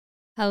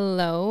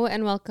Hello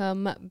and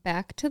welcome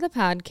back to the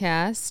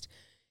podcast.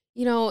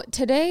 You know,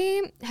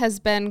 today has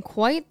been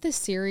quite the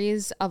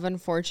series of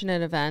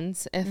unfortunate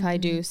events, if I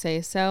do say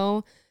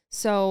so.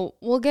 So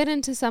we'll get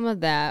into some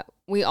of that.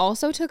 We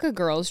also took a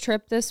girls'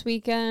 trip this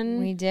weekend.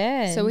 We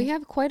did. So we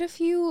have quite a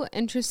few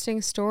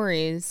interesting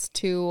stories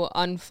to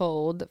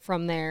unfold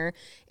from there.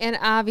 And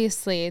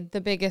obviously, the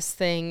biggest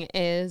thing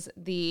is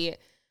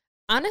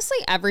honestly,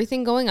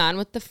 everything going on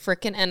with the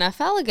frickin'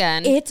 NFL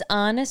again. It's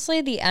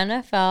honestly, the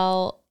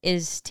NFL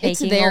is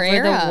taking their over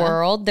era. the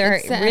world. They're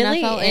It's the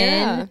really NFL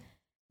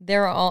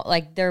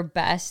era. their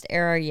best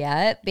era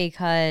yet,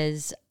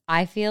 because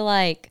I feel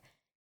like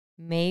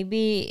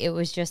maybe it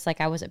was just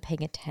like I wasn't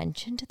paying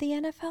attention to the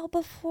NFL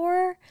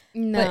before.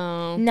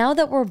 No. But now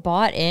that we're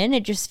bought in,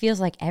 it just feels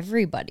like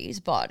everybody's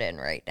bought in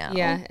right now.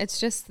 Yeah,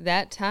 it's just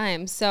that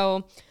time.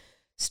 So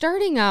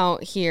starting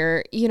out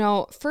here, you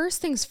know,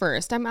 first things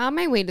first, I'm on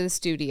my way to the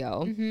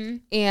studio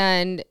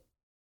and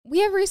we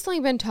have recently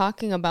been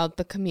talking about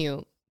the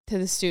commute to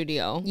the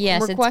studio.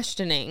 Yes, We're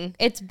questioning.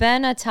 It's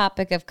been a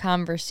topic of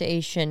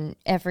conversation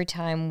every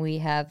time we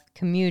have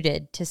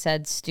commuted to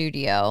said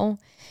studio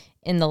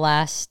in the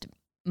last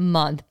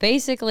month.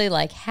 Basically,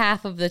 like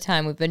half of the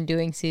time we've been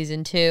doing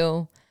season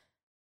 2,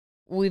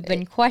 we've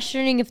been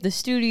questioning if the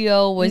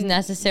studio was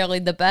necessarily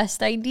the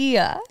best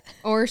idea.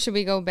 Or should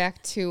we go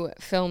back to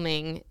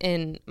filming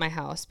in my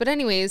house? But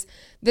anyways,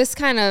 this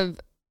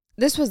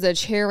was the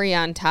cherry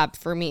on top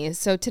for me.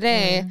 So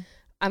today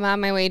I'm on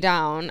my way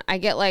down. I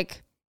get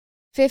like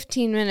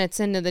 15 minutes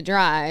into the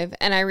drive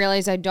and I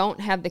realize I don't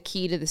have the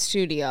key to the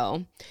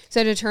studio. So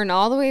I had to turn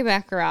all the way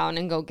back around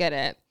and go get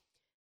it.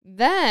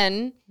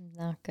 Then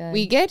Not good.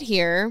 we get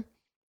here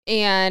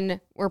and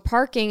we're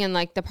parking in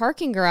like the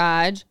parking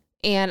garage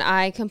and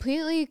I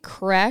completely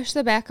crashed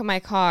the back of my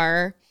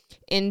car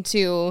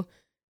into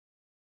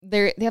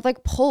they have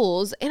like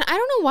poles, and I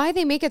don't know why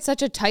they make it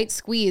such a tight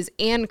squeeze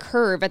and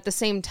curve at the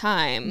same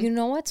time. You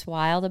know what's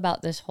wild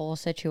about this whole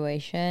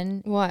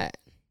situation What?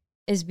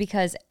 is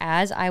because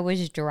as I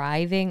was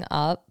driving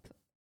up,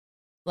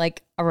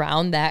 like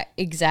around that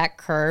exact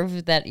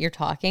curve that you're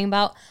talking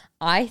about,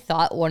 I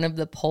thought one of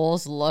the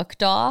poles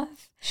looked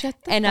off. Shut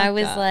the And fuck I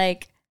was up.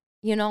 like,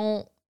 you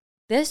know,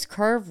 this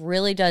curve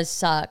really does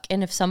suck.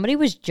 And if somebody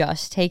was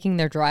just taking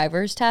their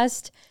driver's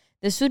test,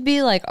 this would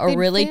be like a They'd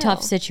really fail.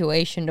 tough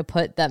situation to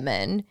put them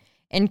in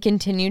and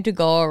continue to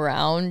go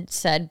around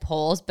said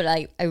poles. But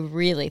I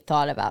really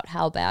thought about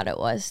how bad it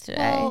was today.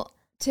 Well,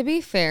 to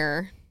be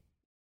fair,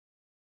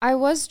 I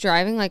was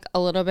driving like a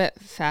little bit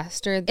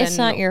faster than It's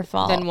not your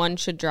fault. than one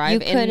should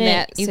drive in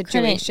that You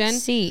situation. couldn't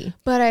see.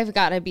 But I've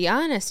got to be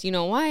honest. You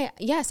know why?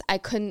 Yes, I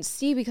couldn't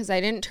see because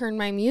I didn't turn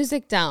my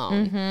music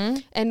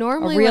down. And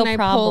normally real when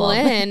I pull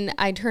problem. in,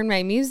 I turn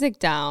my music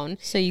down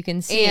So you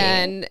can see.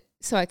 and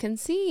so I can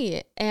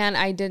see. And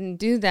I didn't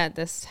do that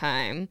this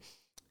time.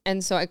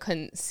 And so I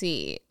couldn't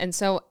see. And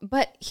so,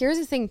 but here's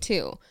the thing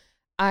too.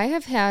 I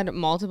have had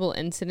multiple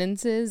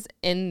incidences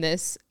in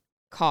this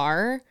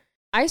car.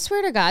 I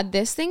swear to God,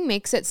 this thing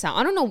makes it sound,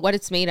 I don't know what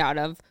it's made out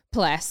of,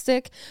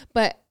 plastic,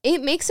 but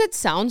it makes it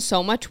sound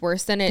so much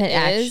worse than it is.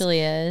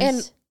 actually is.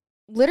 And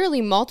literally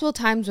multiple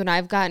times when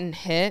I've gotten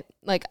hit,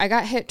 like I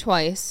got hit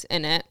twice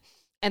in it.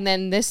 And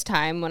then this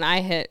time when I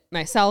hit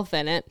myself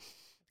in it,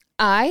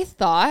 I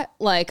thought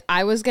like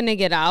I was going to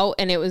get out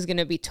and it was going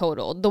to be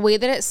totaled. The way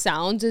that it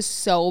sounds is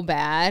so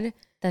bad.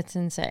 That's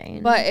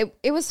insane. But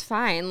it was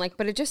fine, like,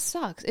 but it just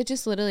sucks. It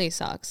just literally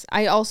sucks.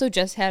 I also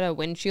just had a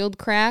windshield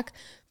crack.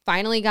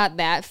 Finally got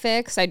that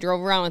fixed. I drove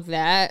around with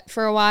that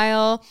for a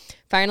while.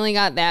 Finally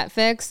got that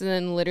fixed. And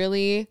then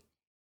literally,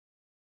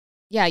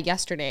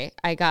 yesterday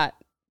I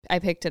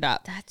picked it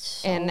up. That's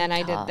so and then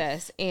I tough. did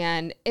this.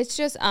 And it's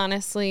just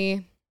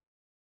honestly,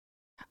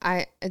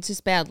 it's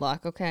just bad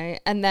luck, okay?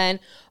 And then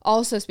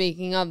also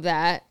speaking of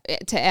that,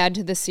 to add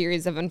to the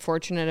series of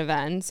unfortunate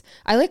events,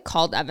 I like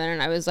called Evan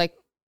and I was like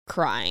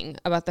crying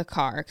about the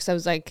car because I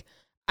was like,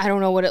 I don't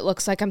know what it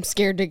looks like. I'm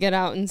scared to get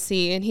out and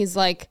see. And he's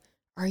like,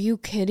 are you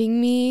kidding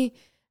me?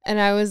 And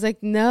I was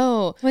like,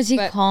 no. Was he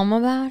But, calm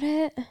about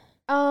it?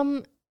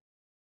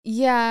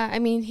 yeah, I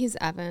mean, he's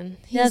Evan.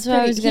 That's what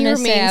I was going to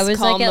say. I was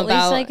like, at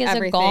least like as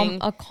a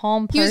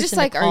calm person. He was just to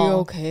like, are you call.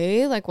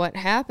 okay? Like, what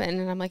happened?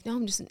 And I'm like, no,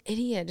 I'm just an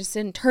idiot. Just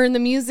didn't turn the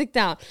music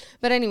down.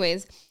 But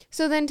anyways,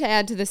 so then to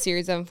add to the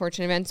series of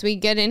unfortunate events, we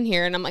get in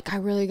here and I'm like, I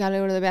really got to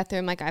go to the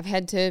bathroom. Like, I've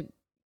had to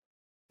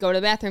go to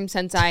the bathroom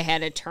since I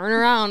had to turn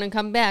around and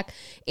come back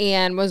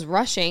and was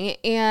rushing.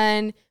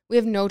 And we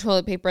have no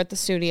toilet paper at the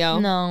studio.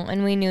 No,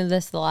 and we knew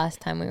this the last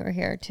time we were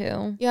here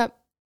too. Yep.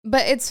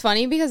 But it's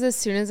funny because as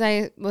soon as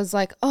I was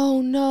like,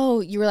 oh no,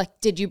 you were like,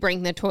 did you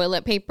bring the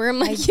toilet paper? I'm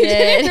like, you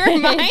didn't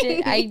remind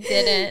me. I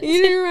didn't.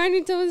 You didn't remind me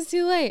until it was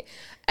too late.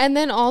 And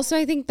then also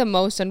I think the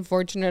most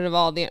unfortunate of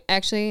all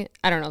actually,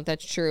 I don't know if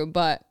that's true,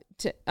 but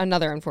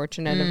another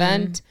unfortunate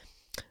event.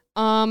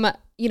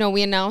 You know,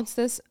 we announced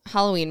this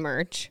Halloween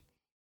merch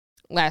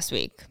last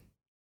week.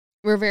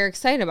 We're very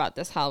excited about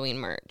this Halloween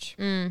merch.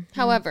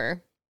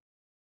 However,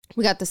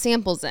 we got the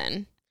samples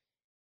in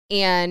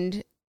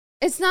and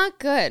it's not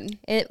good.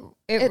 It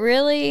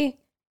really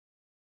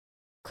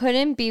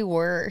Couldn't be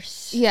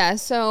worse. Yeah,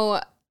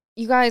 so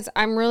you guys,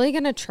 I'm really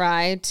going to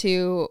try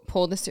to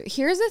pull this through.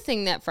 Here's the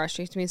thing that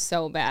frustrates me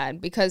so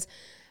bad, because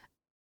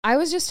I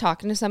was just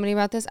talking to somebody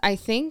about this. I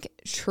think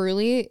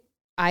truly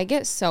I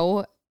get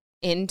so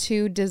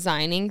into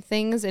designing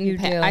things, and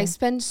I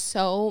spend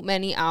so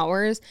many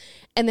hours,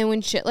 and then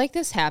when shit like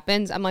this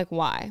happens, I'm like,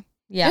 why?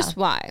 Yeah. Just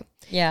why?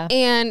 Yeah.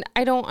 And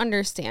I don't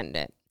understand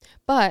it.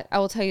 But I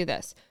will tell you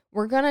this.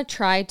 We're going to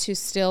try to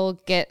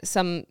still get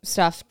some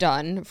stuff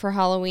done for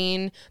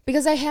Halloween,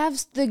 because I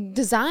have the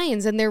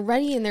designs and they're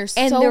ready and they're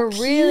so cute. And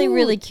they're really,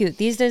 really cute.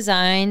 These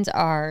designs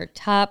are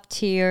top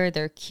tier.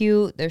 They're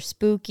cute. They're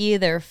spooky.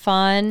 They're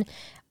fun.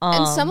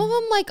 And some of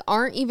them like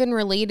aren't even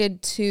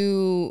related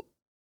to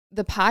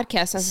the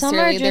podcast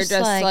necessarily. They're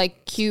just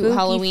like cute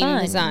Halloween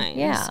fun. Designs.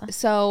 Yeah.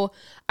 So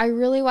I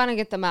really want to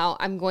get them out.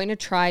 I'm going to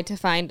try to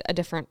find a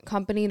different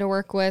company to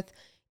work with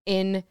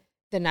in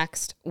the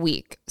next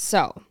week.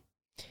 So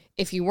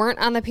if you weren't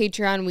on the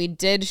Patreon, we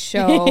did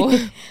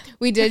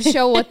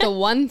show what the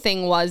one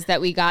thing was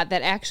that we got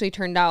that actually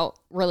turned out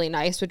really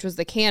nice, which was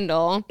the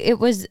candle. It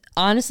was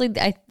honestly,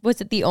 was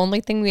it the only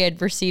thing we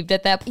had received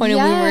at that point? Yes.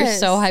 And we were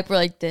so hyped. We're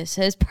like, this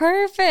is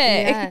perfect.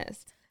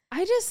 Yes.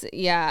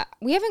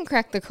 We haven't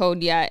cracked the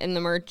code yet in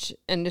the merch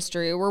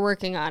industry. We're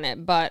working on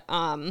it. But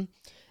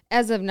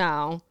as of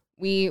now,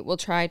 we will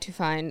try to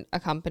find a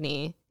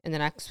company in the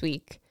next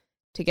week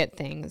to get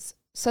things,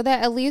 so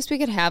that at least we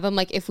could have them,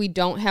 like if we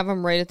don't have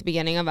them right at the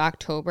beginning of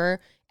October,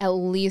 at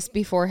least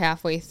before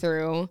halfway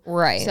through.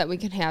 Right. So that we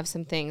can have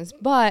some things.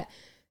 But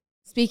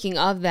speaking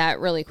of that,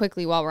 really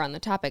quickly while we're on the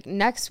topic,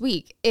 next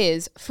week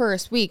is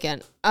first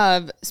weekend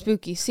of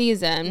spooky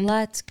season.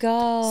 Let's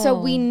go. So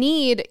we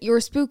need your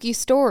spooky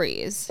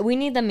stories. We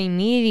need them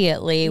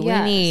immediately. Yes.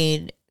 We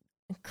need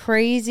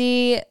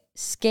crazy,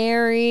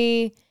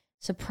 scary,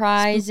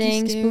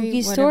 surprising,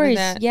 spooky stories.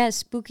 Yes,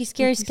 spooky,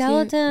 scary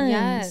skeletons.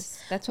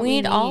 Yes, that's what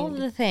we need. All of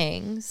the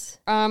things.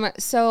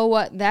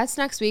 So that's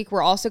next week.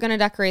 We're also going to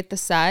decorate the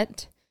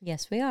set.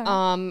 Yes, we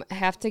are.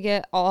 Have to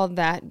get all of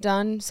that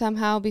done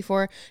somehow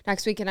before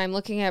next week. And I'm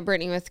looking at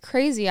Brittany with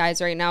crazy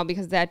eyes right now,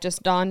 because that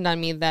just dawned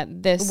on me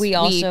that this week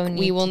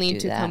we will need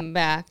to come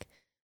back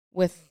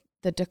with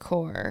the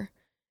decor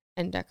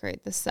and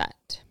decorate the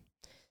set.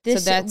 So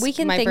that's we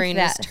can my think brain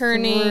that is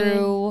turning.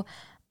 Through.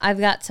 I've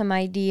got some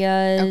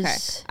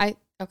ideas.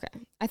 Okay.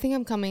 I think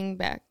I'm coming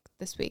back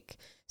this week.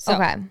 So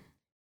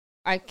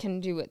I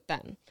can do it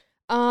then.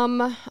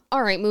 All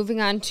right,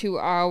 moving on to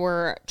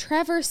our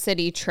Traverse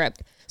City trip.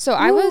 So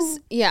I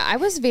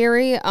was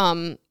very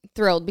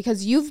thrilled,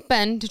 because you've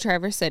been to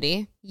Traverse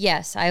City.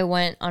 Yes, I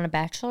went on a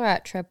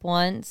bachelorette trip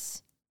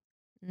once.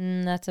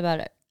 That's about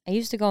it. I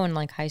used to go in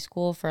like high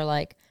school for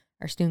like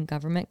our student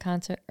government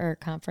concert or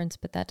conference,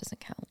 but that doesn't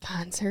count.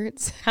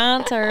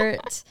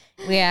 Concerts.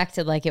 We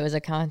acted like it was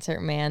a concert,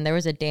 man. There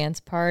was a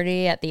dance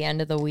party at the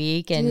end of the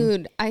week. And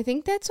dude, I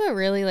think that's what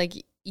really, like,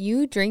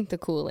 you drink the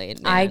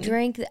Kool-Aid,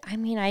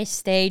 man. I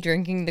stay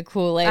drinking the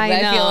Kool-Aid.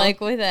 I feel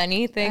like with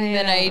anything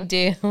that I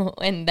do,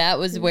 and that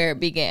was where it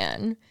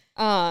began.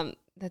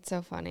 That's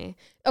so funny.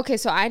 Okay,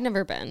 so I'd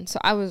never been, so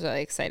I was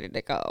really excited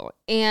to go.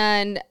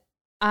 And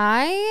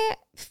I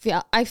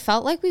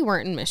felt like we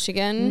weren't in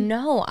Michigan.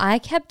 No,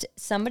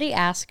 somebody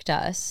asked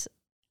us,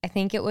 I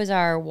think it was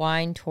our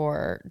wine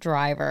tour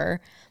driver.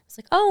 I was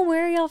like, oh,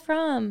 where are y'all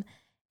from?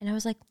 And I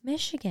was like,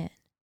 Michigan.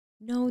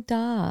 No,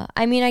 duh.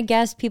 I mean, I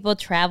guess people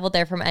travel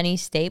there from any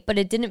state, but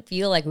it didn't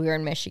feel like we were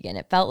in Michigan.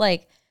 It felt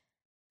like,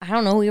 I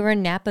don't know, we were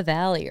in Napa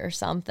Valley or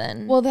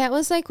something. Well, that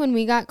was like when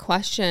we got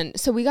questioned.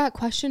 So we got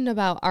questioned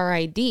about our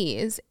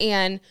IDs,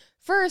 and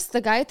first,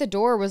 the guy at the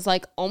door was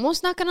like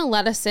almost not going to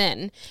let us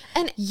in.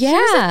 And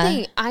here's the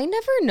thing. I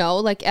never know,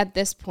 like at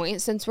this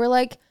point, since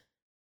we're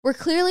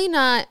clearly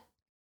not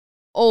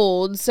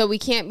old, so we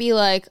can't be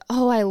like,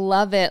 oh, I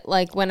love it,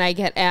 like when I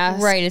get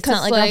asked. Right. It's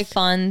not like a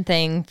fun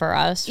thing for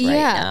us right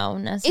now,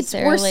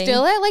 necessarily. We're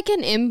still at like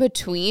an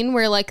in-between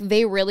where like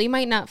they really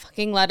might not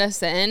fucking let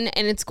us in,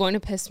 and it's going to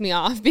piss me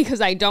off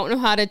because I don't know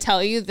how to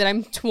tell you that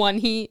I'm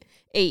 28.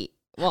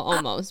 Well,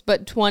 almost,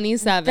 but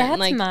 27. That's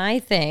like my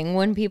thing.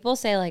 When people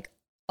say like,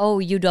 oh,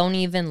 you don't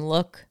even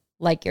look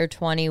like you're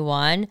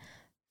 21.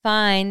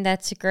 Fine,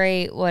 that's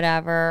great,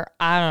 whatever.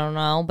 I don't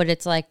know. But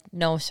it's like,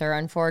 no, sir,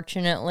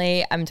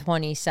 unfortunately, I'm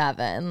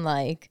 27.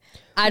 Like,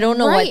 I don't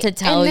know what to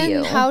tell you.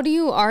 you. How do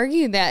you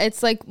argue that?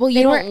 It's like, well,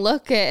 you don't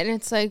look it. And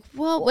it's like,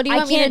 well, what do you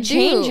want me to do? I can't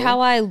change how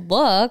I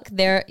look.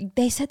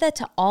 They said that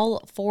to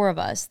all four of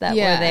us that were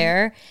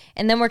there.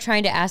 And then we're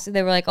trying to ask,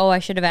 they were like, oh, I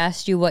should have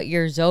asked you what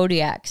your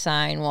zodiac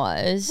sign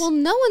was. Well,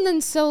 no. And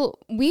then so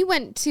we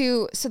went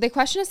to, so they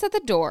questioned us at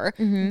the door.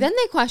 Mm-hmm. Then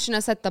they questioned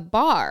us at the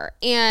bar.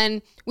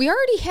 And we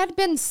already had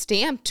been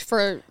stamped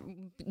for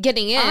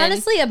getting in.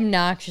 Honestly,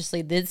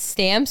 obnoxiously, the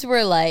stamps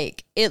were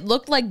like, it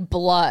looked like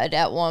blood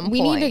at one point.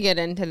 We need to get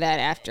into that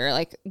after,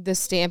 like the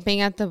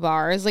stamping at the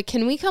bars. Like,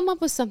 can we come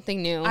up with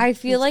something new? I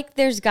feel like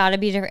there's got to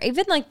be different.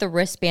 Even like the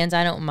wristbands,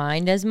 I don't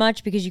mind as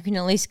much because you can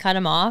at least cut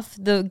them off.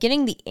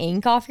 Getting the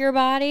ink off your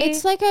body,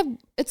 it's like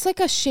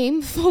a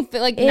shameful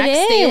thing. Like It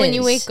next day when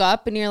you is. wake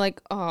up and you're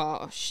like,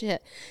 oh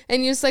shit,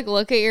 and you just like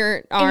look at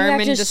your arm have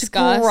and to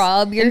discuss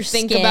scrub your and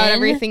think about skin.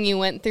 everything you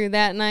went through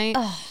that night.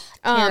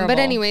 But terrible.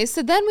 anyway,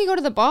 so then we go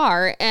to the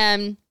bar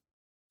and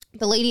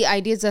the lady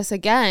IDs us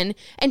again,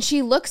 and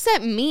she looks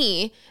at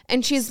me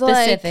and she's like,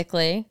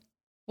 specifically.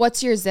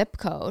 "What's your zip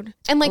code?"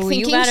 And like Ooh,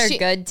 thinking you got her she,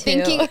 good,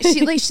 too. thinking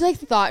she like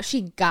thought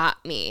she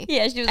got me.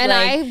 Yeah, she was And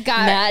like,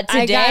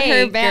 I got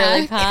her back.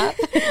 girly pop.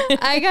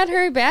 I got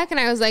her back, and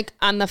I was like,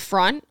 on the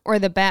front or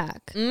the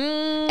back?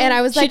 And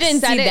I was She like,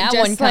 didn't said see it that just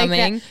one like that.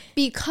 coming.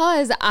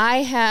 Because I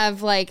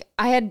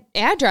had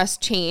address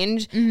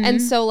change, Mm-hmm.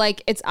 and so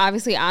like it's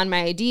obviously on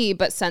my ID,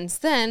 but since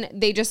then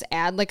they just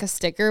add like a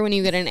sticker when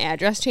you get an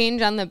address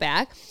change on the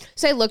back.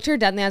 So I looked her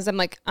dead in the eyes. I'm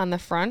like, on the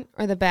front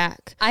or the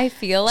back? I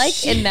feel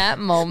like in that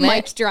moment,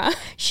 Mic's drop.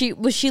 she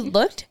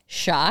looked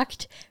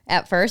shocked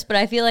at first, but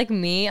I feel like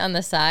me on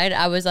the side,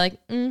 I was like,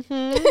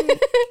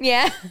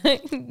 yeah,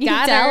 you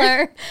Got tell her.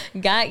 her,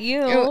 got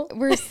you.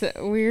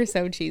 We're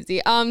so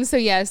cheesy.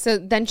 So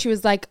then she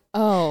was like,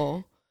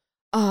 oh,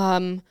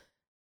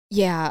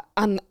 yeah,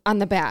 on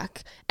the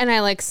back. And I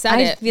like said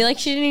I it. feel like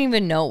she didn't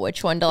even know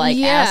which one to like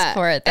ask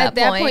for at that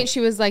point. She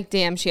was like,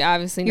 damn, she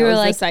obviously You were knows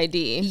like, this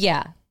ID.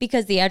 Yeah,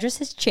 because the address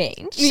has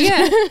changed.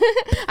 Yeah.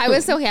 I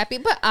was so happy.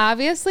 But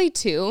obviously,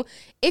 too,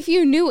 if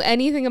you knew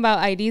anything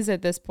about IDs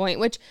at this point,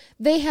 which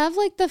they have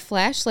like the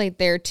flashlight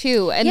there,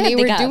 too. And Yeah, they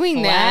were got doing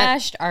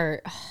flashed,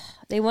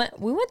 we went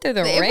through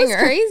the that. It ringer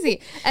was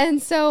crazy.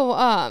 And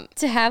so,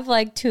 to have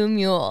like two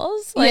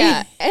mules. Like,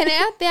 yeah. And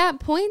at that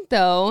point,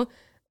 though,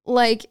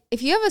 like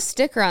if you have a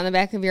sticker on the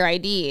back of your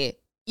ID,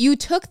 you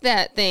took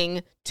that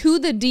thing to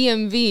the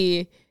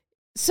DMV.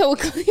 So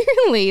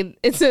clearly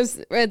it's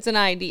an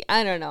ID.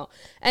 I don't know.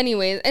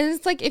 Anyways, and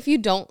it's like if you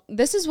don't,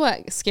 this is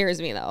what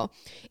scares me though.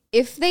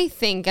 If they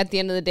think at the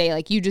end of the day,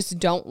 like you just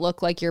don't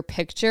look like your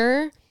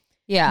picture,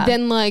 yeah.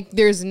 then like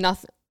there's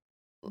nothing.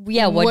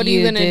 Yeah, what are do you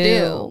you gonna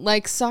do?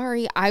 Like,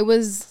 sorry, I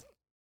was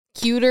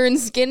cuter and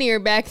skinnier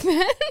back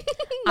then.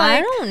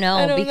 I don't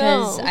know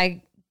because know.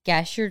 I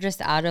guess you're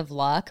just out of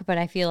luck, but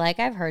I feel like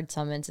I've heard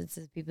some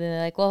instances people are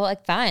like, well,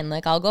 like fine,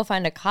 like I'll go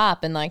find a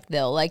cop and like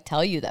they'll like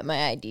tell you that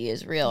my ID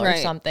is real or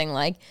Right. something.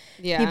 Like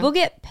Yeah. people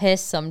get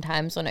pissed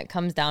sometimes when it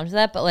comes down to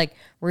that, but like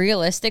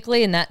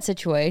realistically in that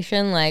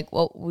situation, like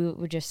we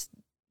would just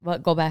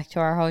go back to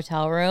our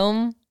hotel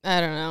room. I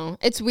don't know.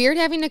 It's weird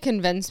having to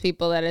convince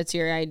people that it's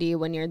your ID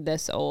when you're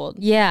this old.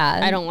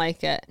 Yeah. I don't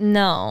like it.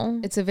 No.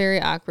 It's a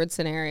very awkward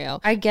scenario.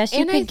 I guess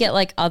you And could get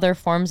like other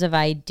forms of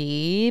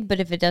ID,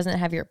 but if it doesn't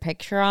have your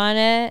picture on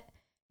it,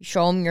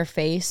 show them your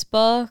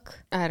Facebook.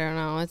 I don't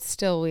know. It's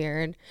still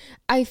weird.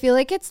 I feel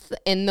like it's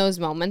in those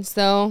moments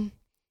though,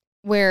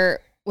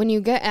 where when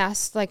you get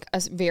asked like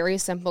a very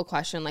simple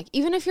question, like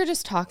even if you're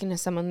just talking to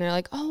someone, they're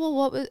like, "Oh,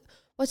 well,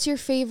 what's your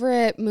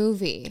favorite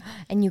movie?"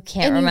 And you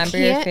can't And remember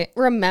you your can't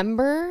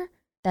remember.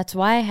 That's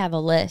why I have a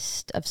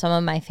list of some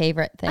of my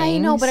favorite things. I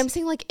know, but I'm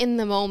saying like in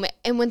the moment,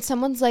 and when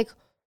someone's like,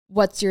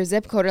 "What's your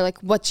zip code?" or like,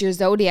 "What's your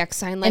zodiac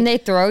sign?" Like, and they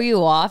throw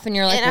you off, and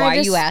you're like, and I "Why are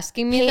you just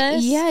asking me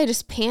this?" Yeah, I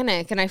just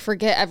panic and I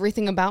forget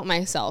everything about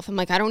myself. I'm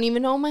like, I don't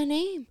even know my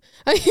name.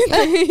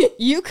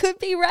 You could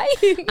be right.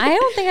 I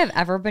don't think I've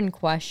ever been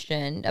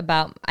questioned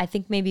about. I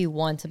think maybe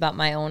once about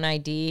my own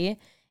ID,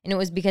 and it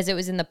was because it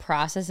was in the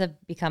process of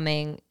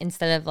becoming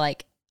instead of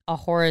like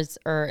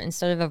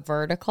instead of a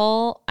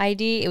vertical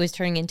ID, it was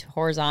turning into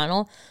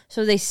horizontal.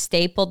 So they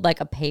stapled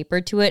like a paper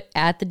to it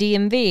at the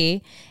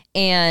DMV.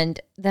 And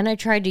then I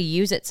tried to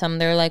use it some.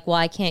 They're like, well,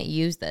 I can't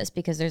use this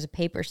because there's a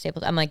paper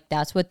stapled. I'm like,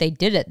 that's what they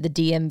did at the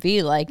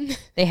DMV. Like,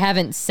 they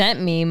haven't sent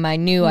me my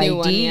new ID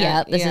one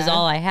yet. This is Yeah.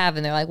 all I have.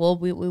 And they're like, well,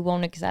 we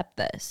won't accept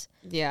this.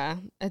 Yeah,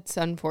 it's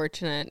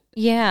unfortunate.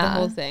 Yeah. The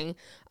whole thing.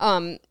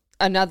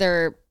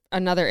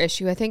 Another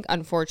issue. I think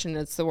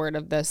unfortunate is the word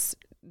of this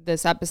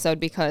episode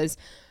because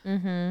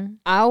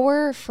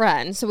our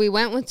friend. So we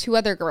went with two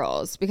other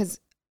girls because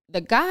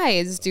the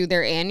guys do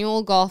their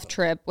annual golf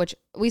trip, which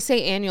we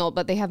say annual,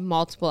 but they have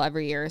multiple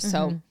every year.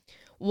 So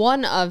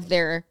one of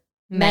their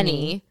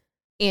many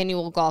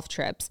annual golf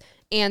trips.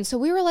 And so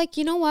we were like,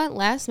 you know what?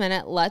 Last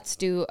minute, let's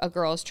do a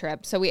girls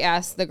trip. So we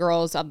asked the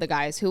girls of the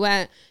guys who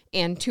went,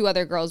 and two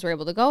other girls were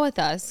able to go with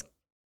us.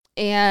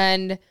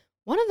 And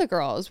one of the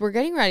girls, we're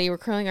getting ready, we're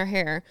curling our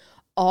hair.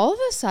 All of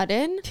a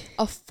sudden,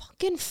 a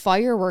fucking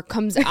firework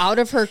comes out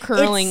of her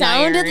curling It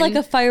sounded iron. like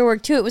a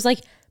firework too. It was like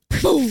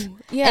boom.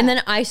 Yeah. And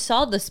then I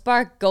saw the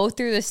spark go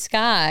through the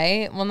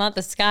sky. Well, not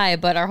the sky,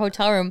 but our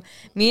hotel room.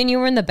 Me and you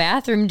were in the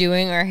bathroom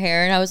doing our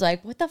hair. And I was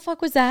like, what the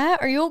fuck was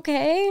that? Are you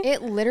okay?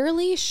 It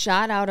literally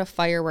shot out a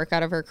firework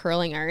out of her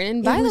curling iron.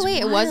 And by the way,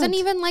 it wasn't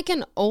even like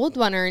an old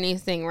one or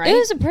anything, right? It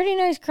was a pretty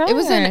nice curling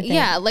iron.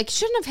 Yeah, like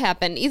shouldn't have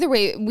happened. Either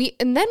way,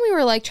 and then we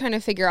were like trying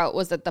to figure out,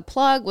 was it the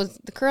plug? Was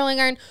it the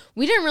curling iron?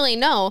 We didn't really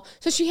know.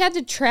 So she had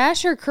to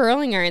trash her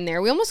curling iron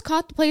there. We almost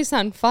caught the place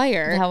on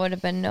fire. That would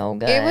have been no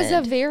good. It was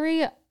a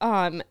very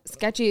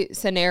sketchy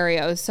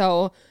scenario.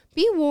 So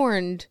be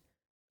warned,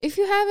 if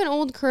you have an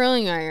old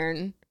curling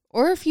iron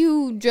or if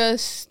you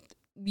just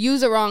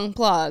use a wrong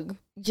plug,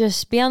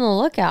 just be on the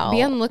lookout.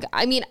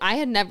 I mean, I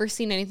had never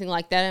seen anything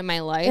like that in my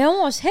life. It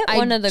almost hit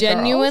one of the girls. I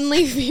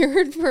genuinely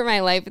feared for my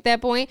life at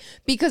that point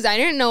because I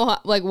didn't know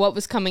what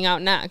was coming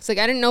out next. Like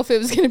I didn't know if it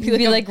was going to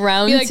be like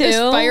round two. This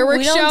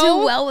fireworks show. We don't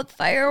do well with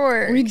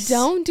fireworks. We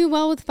don't do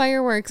well with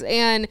fireworks.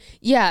 And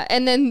yeah,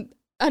 and then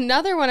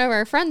another one of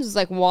our friends was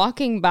like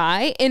walking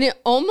by and it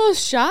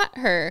almost shot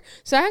her.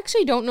 So I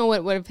actually don't know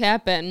what would have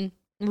happened.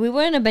 We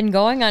wouldn't have been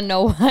going on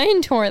no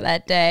wine tour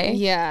that day.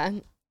 Yeah.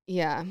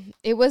 Yeah.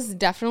 It was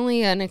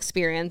definitely an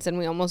experience and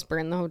we almost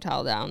burned the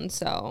hotel down.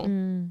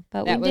 So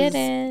but we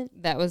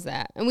didn't. That was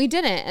that. And we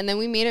didn't. And then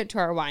we made it to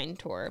our wine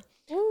tour,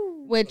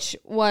 which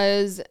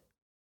was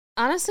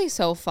honestly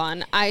so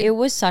fun. It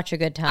was such a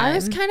good time. I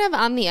was kind of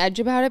on the edge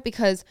about it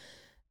because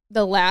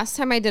the last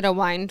time I did a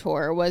wine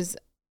tour was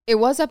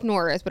up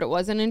north, but it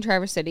wasn't in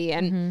Traverse City.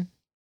 And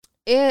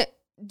it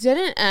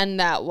didn't end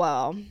that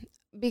well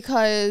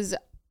because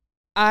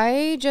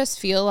I just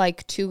feel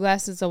like 2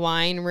 glasses of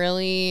wine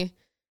really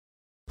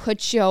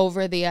puts you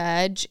over the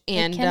edge.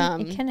 And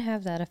it can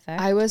have that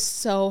effect. I was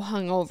so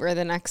hungover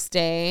the next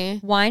day.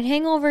 Wine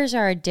hangovers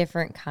are a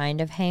different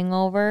kind of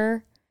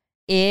hangover.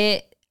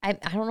 I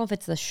don't know if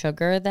it's the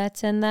sugar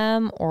that's in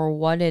them or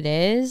what it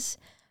is,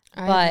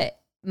 but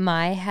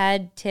my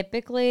head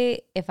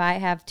typically, if I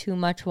have too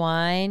much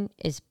wine,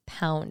 is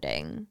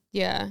pounding.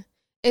 Yeah.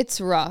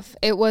 It's rough.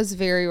 It was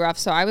very rough.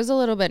 So I was a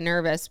little bit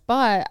nervous,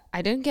 but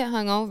I didn't get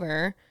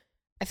hungover.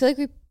 I feel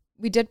like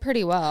we did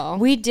pretty well.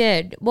 We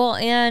did. Well,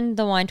 and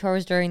the wine tour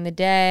was during the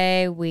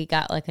day. We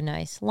got like a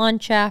nice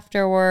lunch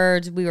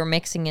afterwards. We were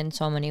mixing in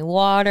so many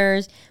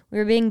waters. We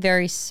were being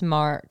very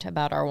smart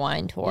about our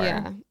wine tour.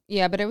 Yeah.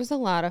 Yeah, but it was a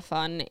lot of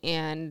fun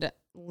and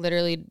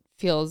literally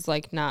feels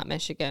like not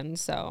Michigan,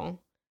 so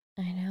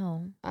I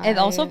know. It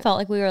also felt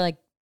like we were like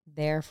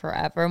there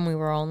forever and we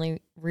were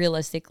only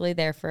realistically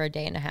there for a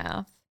day and a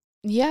half.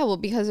 Yeah, well,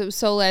 because it was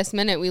so last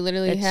minute, we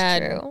literally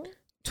had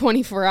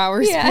 24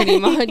 hours pretty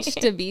much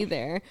to be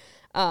there.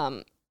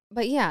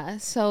 But yeah,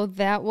 so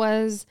that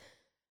was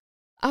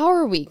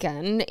our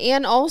weekend.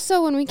 And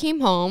also when we came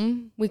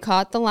home, we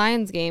caught the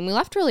Lions game. We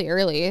left really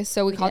early,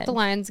 so we caught the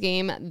Lions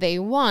game. They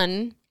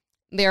won.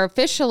 They're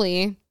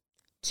officially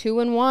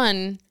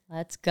 2-1.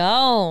 Let's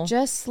go.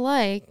 Just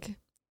like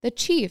the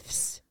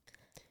Chiefs.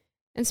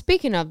 And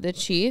speaking of the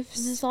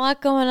Chiefs, there's a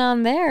lot going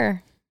on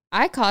there.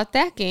 I caught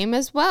that game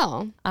as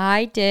well.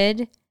 I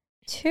did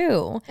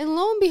too. And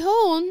lo and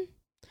behold,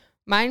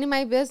 minding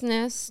my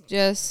business,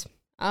 just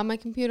on my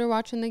computer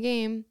watching the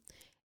game,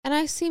 and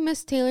I see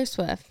Miss Taylor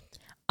Swift.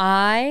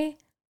 I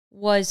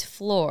was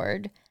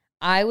floored.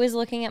 I was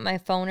looking at my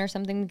phone or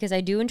something because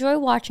I do enjoy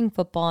watching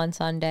football on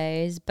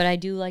Sundays, but I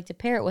do like to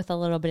pair it with a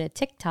little bit of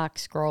TikTok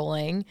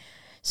scrolling.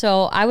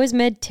 So I was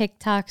mid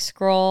TikTok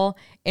scroll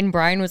and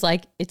Brian was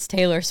like, it's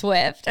Taylor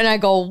Swift. And I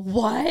go,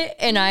 what?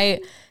 And I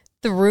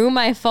threw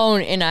my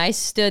phone and I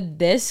stood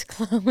this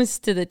close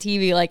to the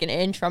TV, like an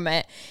inch from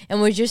it,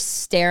 and was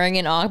just staring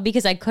in awe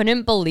because I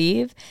couldn't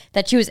believe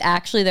that she was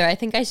actually there. I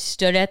think I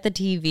stood at the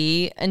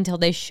TV until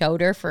they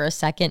showed her for a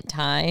second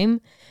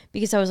time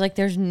because I was like,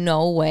 there's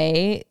no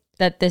way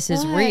that this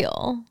is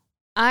real.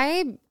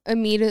 I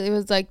immediately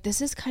was like,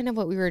 this is kind of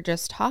what we were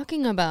just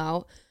talking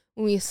about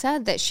when we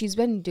said that she's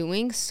been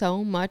doing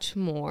so much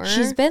more.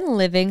 She's been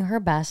living her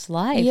best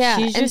life. Yeah.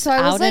 She's just so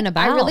out and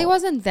about. I really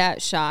wasn't that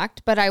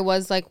shocked, but I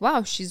was like,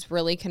 wow, she's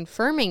really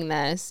confirming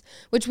this,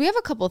 which we have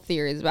a couple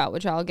theories about,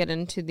 which I'll get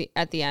into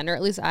at the end, or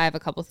at least I have a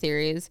couple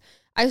theories.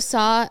 I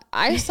saw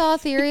a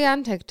theory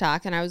on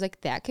TikTok and I was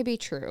like, that could be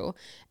true.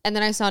 And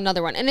then I saw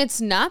another one, and it's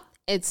not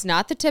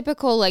the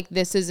typical, like,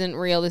 this isn't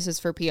real, this is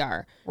for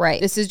PR. Right.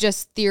 This is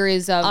just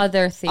theories of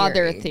other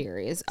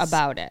theories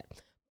about it.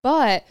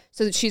 But,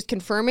 so she's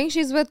confirming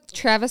she's with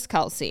Travis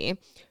Kelce.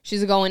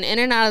 She's going in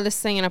and out of this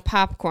thing in a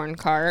popcorn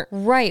cart.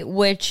 Right,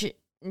 which,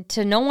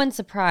 to no one's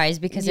surprise,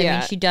 because, I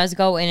mean, she does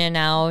go in and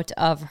out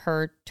of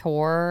her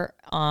tour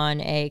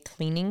on a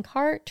cleaning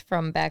cart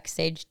from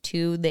backstage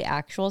to the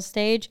actual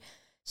stage.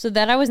 So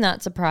that I was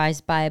not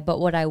surprised by.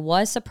 But what I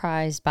was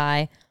surprised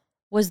by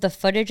was the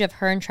footage of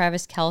her and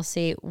Travis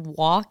Kelce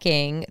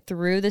walking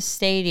through the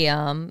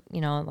stadium, you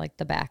know, like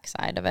the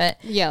backside of it.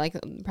 Yeah, like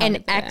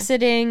and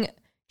exiting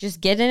just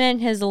getting in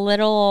his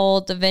little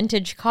old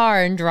vintage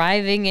car and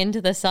driving into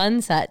the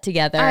sunset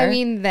together. I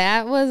mean,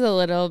 that was a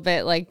little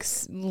bit like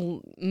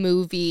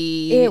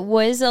movie. It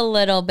was a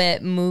little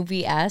bit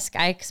movie-esque.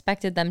 I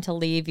expected them to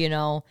leave,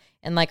 in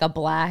like a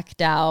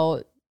blacked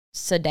out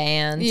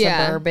sedan,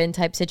 suburban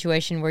type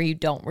situation where you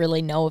don't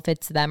really know if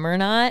it's them or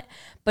not.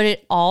 But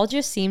it all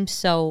just seems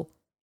so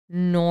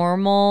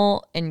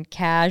normal and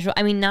casual.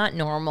 I mean, not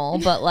normal,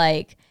 but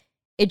like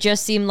it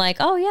just seemed like,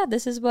 oh yeah,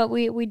 this is what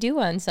we do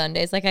on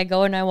Sundays. Like I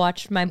go and I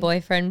watch my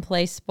boyfriend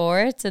play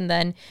sports, and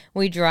then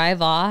we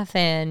drive off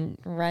and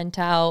rent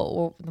out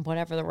or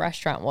whatever the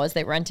restaurant was.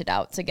 They rented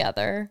out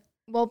together.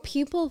 Well,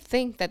 people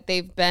think that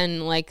they've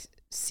been like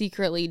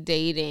secretly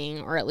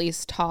dating or at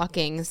least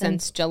talking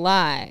since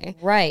July.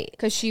 Right.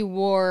 Because she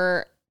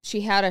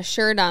had a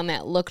shirt on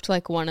that looked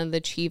like one of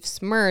the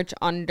Chiefs merch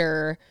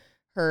under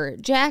her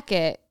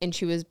jacket, and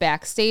she was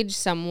backstage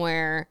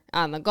somewhere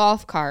on the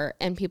golf cart,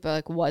 and people are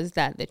like, was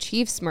that the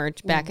Chiefs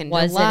merch back in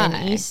July? Was it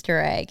an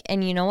Easter egg?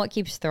 And you know what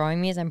keeps throwing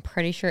me is I'm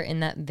pretty sure in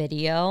that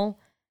video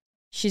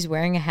she's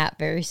wearing a hat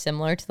very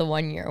similar to the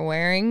one you're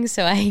wearing,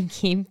 so I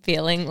keep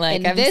feeling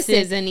like this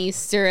is an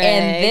Easter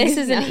egg. And this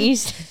is an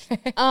Easter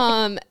egg.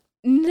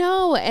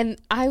 No, and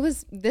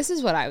this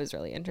is what I was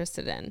really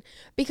interested in,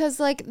 because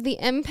like the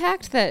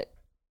impact that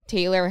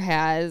Taylor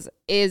has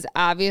is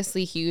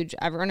obviously huge.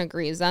 Everyone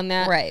agrees on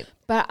that. Right.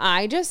 But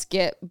I just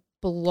get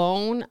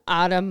blown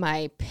out of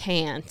my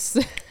pants.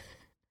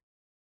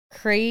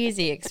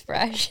 Crazy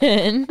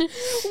expression.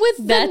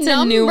 With That's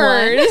the a new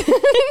word.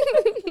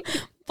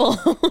 Blown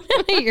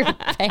out of your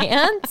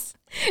pants?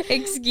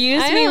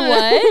 Excuse me,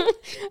 what?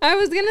 I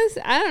was going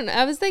to, I don't know.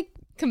 I was like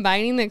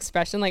combining the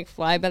expression like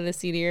fly by the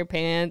seat of your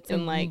pants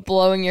and like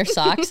blowing your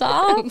socks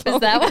off. Is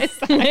that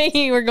what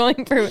you were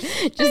going for?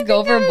 Just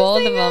go for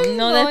both of them.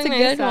 No, that's a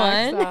good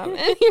one.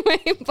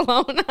 Anyway,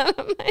 blown out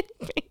of my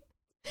pants.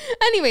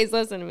 Anyways,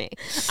 listen to me.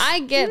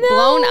 I get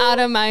blown out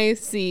of my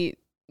seat.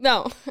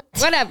 No,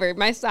 whatever,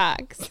 my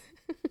socks.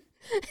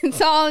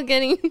 It's all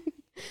getting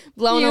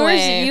blown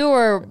away. You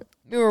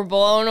were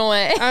blown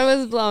away. I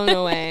was blown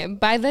away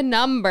by the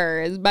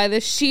numbers, by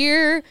the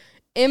sheer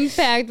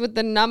impact with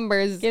the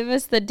numbers. Give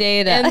us the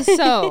data. And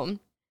so,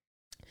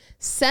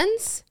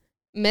 since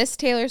Miss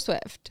Taylor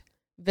Swift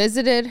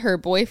visited her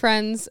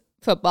boyfriend's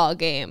football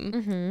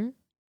game,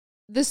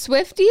 the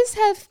Swifties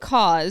have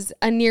caused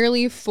a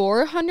nearly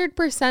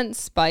 400%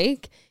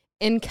 spike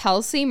in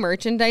Kelce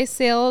merchandise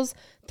sales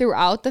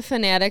throughout the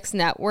Fanatics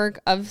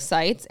network of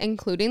sites,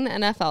 including the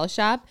NFL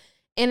shop.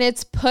 And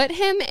it's put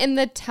him in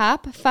the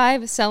top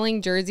 5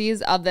 selling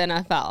jerseys of the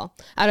NFL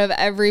out of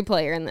every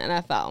player in the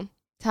NFL.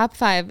 Top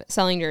 5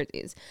 selling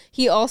jerseys.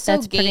 He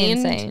also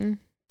gained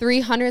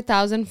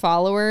 300,000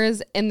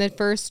 followers in the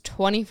first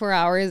 24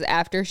 hours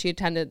after she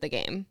attended the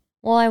game.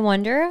 Well, I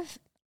wonder if,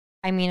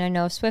 I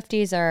know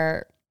Swifties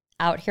are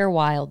out here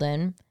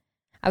wildin'.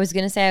 I was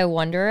going to say, I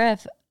wonder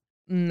if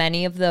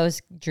many of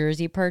those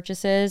jersey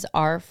purchases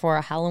are for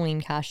a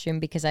Halloween costume,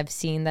 because I've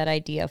seen that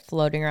idea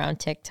floating around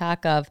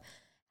TikTok of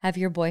have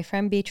your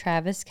boyfriend be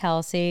Travis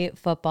Kelce,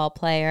 football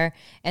player,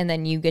 and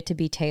then you get to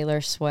be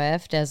Taylor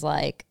Swift as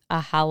like a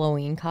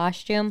Halloween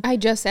costume. I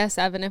just asked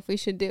Evan if we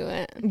should do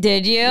it.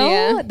 Did you?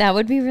 Yeah. That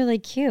would be really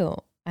cute.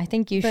 I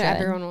think you should.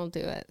 Everyone will do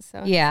it.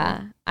 So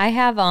yeah. I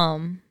have,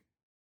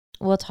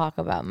 we'll talk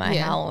about my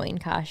Halloween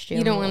costume.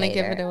 You don't want to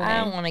give it away. I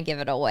don't want to give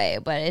it away,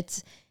 but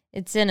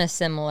it's in a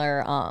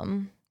similar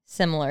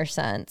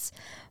sense.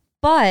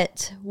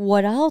 But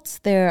what else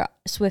their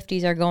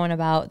Swifties are going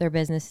about their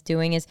business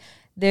doing is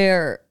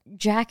they're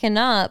jacking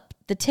up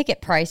the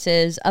ticket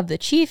prices of the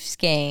Chiefs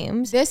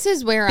games. This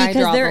is where I draw the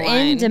line. Because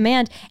they're in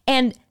demand.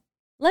 And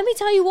let me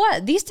tell you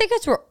what, these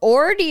tickets were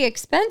already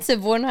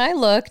expensive when I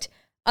looked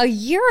a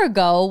year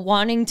ago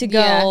wanting to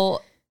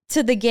go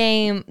to the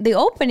game, the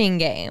opening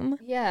game.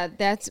 Yeah,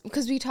 that's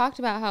because we talked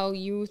about how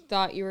you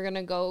thought you were going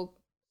to go.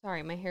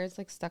 Sorry, my hair is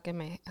like stuck in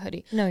my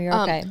hoodie. No, you're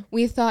okay.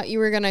 We thought you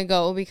were going to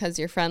go because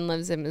your friend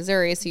lives in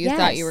Missouri, so you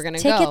thought you were going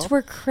to go. Tickets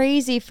were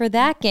crazy for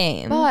that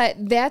game. But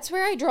that's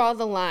where I draw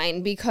the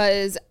line,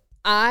 because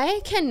I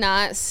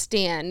cannot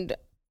stand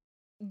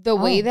the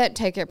way that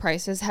ticket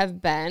prices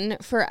have been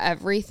for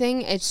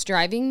everything. It's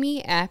driving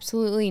me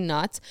absolutely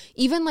nuts.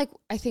 Even like,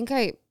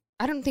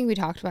 I don't think we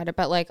talked about it,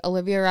 but like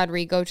Olivia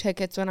Rodrigo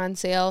tickets went on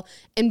sale,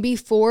 and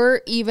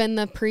before even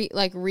the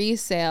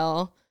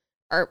resale,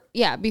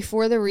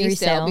 before the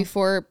resale,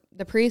 before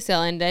the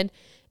pre-sale ended,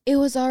 it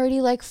was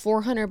already like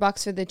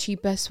 $400 for the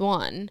cheapest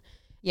one.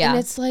 Yeah. And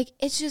it's like,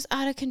 it's just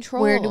out of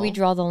control. Where do we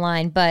draw the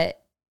line?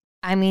 But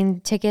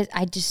tickets,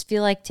 I just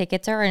feel like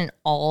tickets are an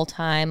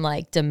all-time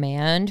like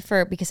demand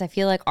because I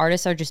feel like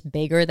artists are just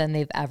bigger than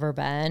they've ever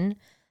been.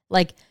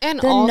 Like, and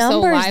the also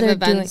numbers live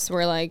events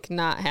were like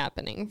not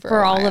happening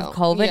for all of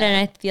COVID. Yeah.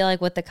 And I feel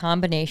like with the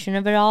combination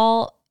of it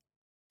all,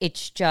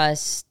 it's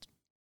just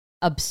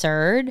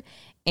absurd.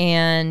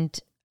 And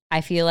I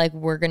feel like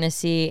we're going to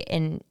see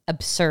an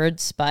absurd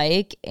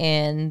spike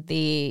in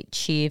the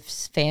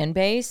Chiefs fan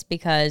base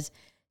because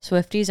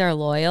Swifties are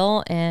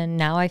loyal. And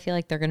now I feel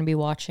like they're going to be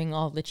watching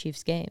all the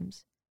Chiefs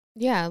games.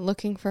 Yeah,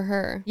 looking for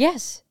her.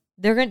 Yes.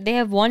 They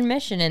have one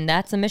mission, and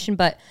that's the mission.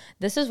 But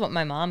this is what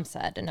my mom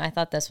said, and I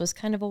thought this was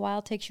kind of a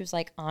wild take. She was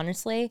like,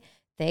 honestly,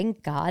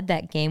 thank God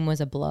that game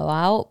was a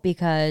blowout,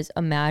 because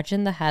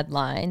imagine the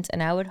headlines.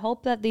 And I would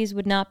hope that these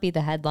would not be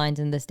the headlines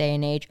in this day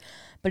and age.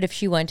 But if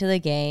she went to the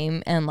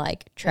game and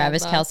like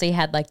Travis Kelce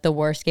had like the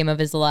worst game of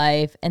his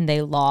life and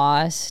they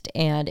lost,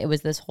 and it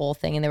was this whole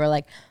thing, and they were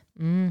like,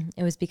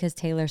 it was because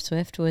Taylor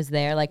Swift was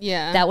there. Like,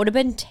 that would have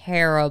been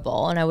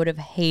terrible, and I would have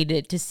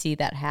hated to see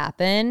that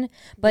happen.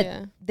 But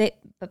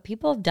but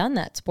people have done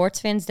that. Sports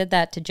fans did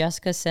that to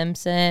Jessica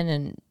Simpson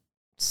and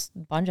a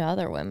bunch of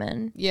other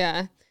women.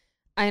 Yeah,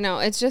 I know.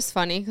 It's just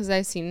funny because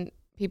I've seen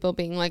people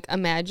being like,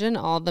 imagine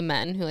all the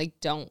men who like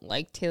don't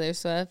like Taylor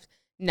Swift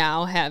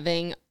now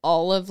having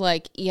all of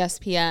like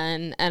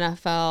ESPN,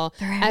 NFL,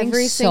 they're having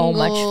so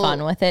much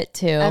fun with it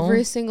too.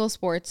 Every single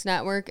sports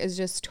network is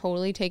just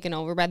totally taken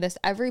over by this.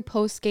 Every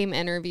post-game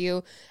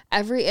interview,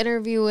 every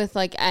interview with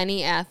like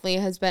any athlete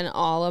has been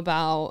all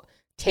about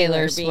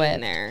Taylor Swift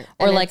being there.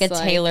 Or and like a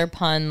Taylor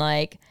pun,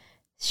 like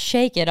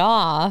shake it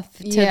off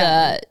to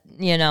the,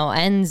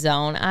 end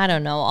zone. I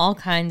don't know, all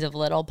kinds of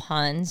little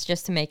puns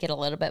just to make it a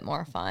little bit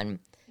more fun.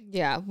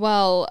 Yeah,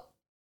 well,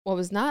 what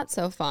was not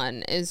so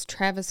fun is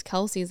Travis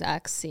Kelce's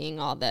ex seeing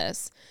all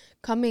this,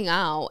 coming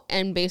out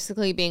and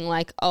basically being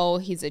like, oh,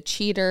 he's a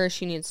cheater.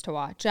 She needs to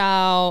watch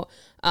out.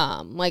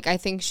 Like, I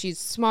think she's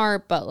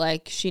smart, but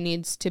like she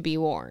needs to be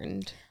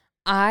warned.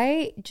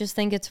 I just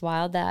think it's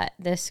wild that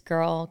this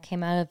girl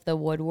came out of the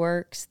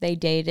woodworks. They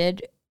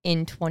dated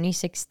in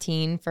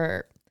 2016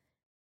 for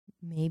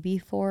maybe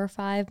 4 or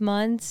 5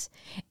 months,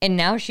 and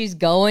now she's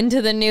going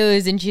to the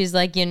news and she's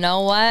like, you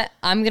know what,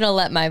 I'm gonna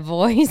let my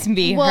voice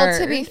be heard. Well,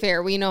 to be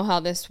fair, we know how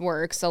this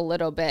works a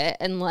little bit,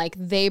 and like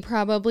they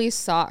probably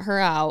sought her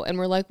out and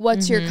were like,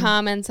 what's your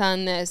comments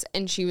on this?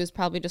 And she was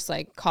probably just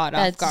like caught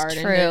off guard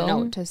and didn't know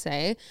what to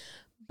say.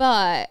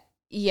 But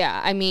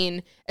yeah, I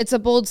mean, it's a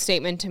bold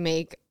statement to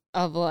make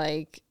of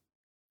like,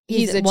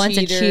 he's a once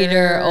cheater, a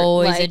cheater,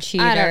 always like, a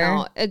cheater. I don't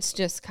know, it's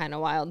just kind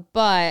of wild.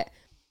 But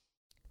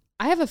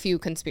I have a few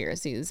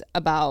conspiracies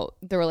about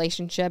the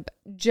relationship,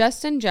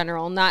 just in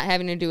general, not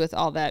having to do with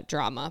all that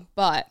drama,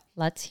 but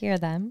let's hear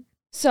them.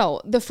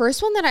 So the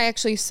first one that I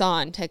actually saw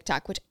on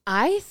TikTok, which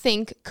I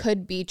think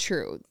could be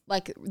true,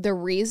 like the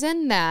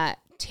reason that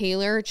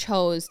Taylor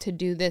chose to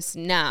do this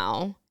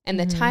now and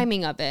the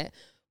timing of it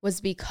was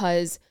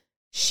because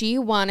she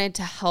wanted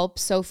to help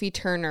Sophie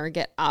Turner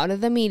get out of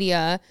the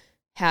media,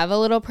 have a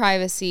little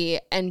privacy,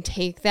 and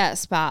take that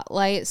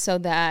spotlight so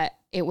that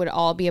it would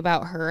all be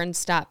about her and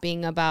stop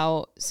being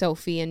about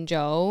Sophie and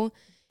Joe.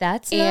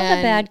 That's not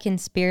a bad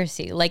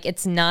conspiracy. Like,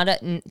 it's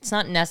not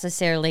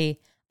necessarily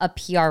a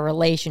PR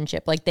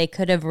relationship. Like, they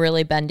could have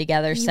really been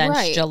together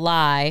since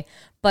July,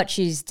 but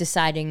she's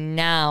deciding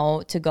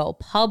now to go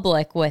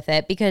public with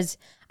it, because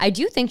I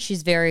do think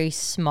she's very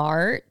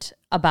smart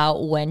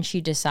about when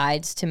she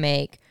decides to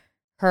make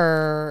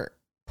her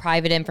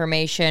private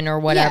information or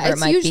whatever it might be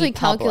public. It's usually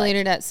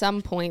calculated at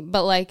some point,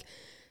 but like,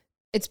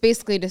 it's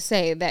basically to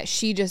say that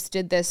she just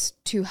did this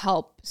to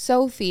help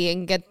Sophie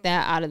and get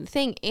that out of the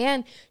thing.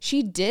 And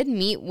she did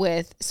meet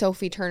with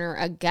Sophie Turner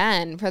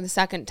again for the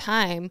second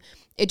time.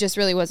 It just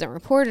really wasn't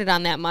reported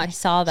on that much. I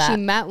saw that. She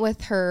met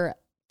with her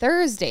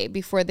Thursday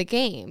before the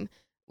game,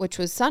 which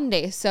was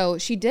Sunday. So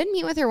she did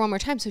meet with her one more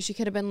time. So she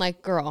could have been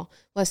like, girl,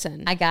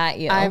 listen. I got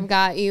you. I've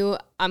got you.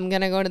 I'm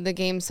going to go to the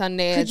game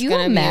Sunday. Could you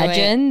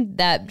imagine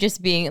that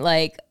just being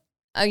like,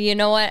 oh, you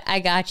know what? I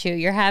got you.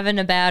 You're having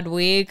a bad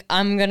week.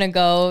 I'm going to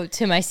go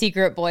to my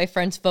secret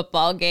boyfriend's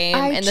football game,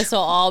 and this will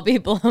all be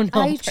blown over.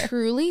 I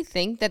truly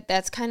think that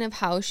that's kind of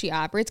how she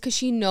operates, because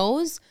she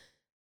knows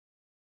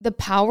the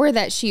power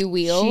that she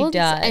wields. She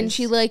does. And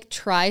she, like,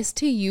 tries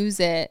to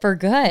use it. For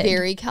good.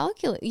 Very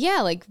calculated.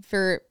 Yeah, like,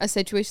 for a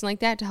situation like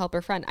that to help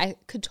her friend. I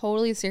could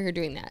totally see her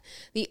doing that.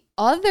 The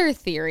other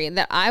theory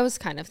that I was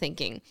kind of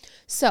thinking,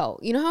 so,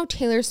 you know how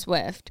Taylor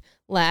Swift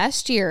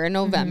last year in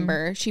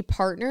November, she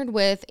partnered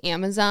with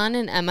Amazon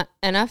and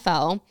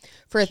NFL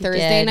for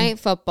Thursday Night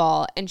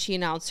Football, and she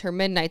announced her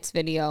Midnights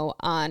video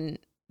on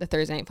the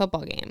Thursday Night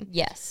Football game.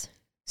 Yes.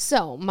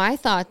 So my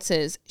thoughts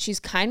is she's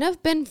kind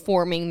of been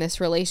forming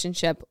this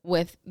relationship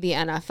with the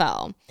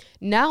NFL.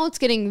 Now it's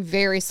getting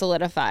very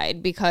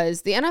solidified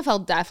because the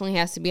NFL definitely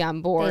has to be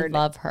on board. They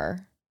love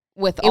her.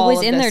 With all of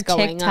this going on. It was in their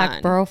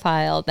TikTok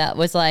profile that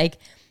was like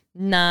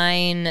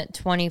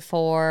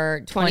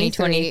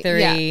 9/24/2023.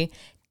 Yeah.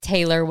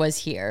 Taylor was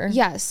here.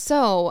 Yes.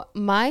 So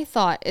my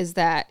thought is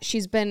that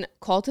she's been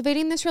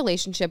cultivating this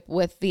relationship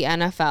with the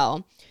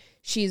NFL.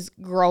 She's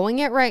growing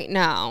it right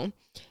now.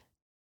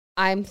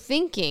 I'm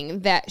thinking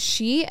that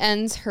she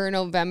ends her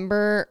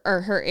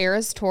her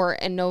Eras tour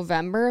in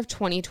November of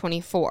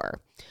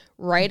 2024,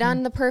 right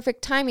on the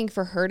perfect timing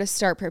for her to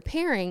start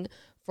preparing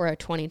for a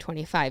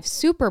 2025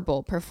 Super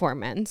Bowl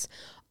performance.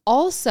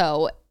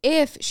 Also,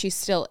 if she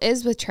still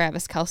is with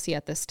Travis Kelce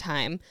at this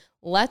time,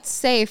 let's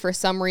say for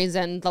some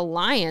reason the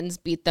Lions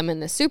beat them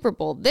in the Super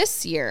Bowl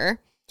this year,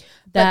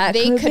 But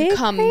they could could be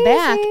come crazy.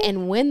 back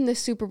and win the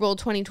Super Bowl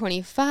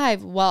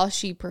 2025 while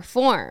she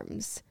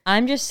performs.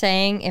 I'm just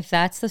saying, if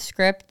that's the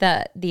script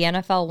that the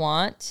NFL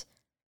wants,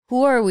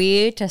 who are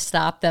we to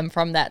stop them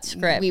from that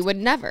script? We would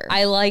never.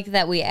 I like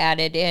that we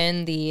added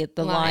in the Lions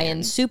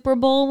Lions. Super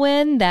Bowl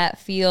win. That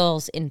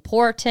feels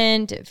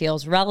important. It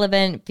feels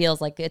relevant. It feels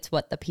like it's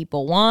what the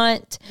people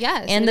want.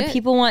 Yes, And it the is.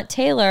 people want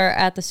Taylor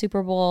at the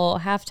Super Bowl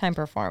halftime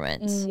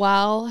performance.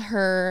 While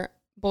her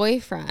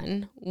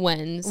boyfriend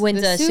wins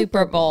Wins the a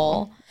Super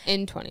Bowl.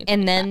 in 2020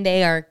 And then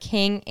they are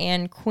king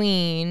and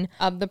queen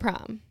of the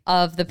prom.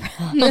 of the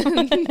prom.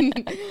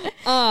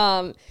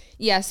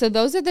 Yeah, so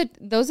those are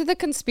the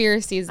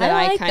conspiracies that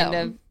I I like kind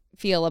them. of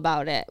feel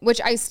about it, which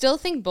I still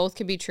think both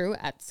could be true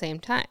at the same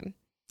time.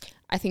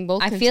 I think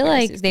both I feel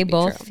like conspiracies they could be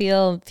both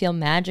true. feel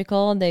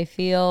magical. They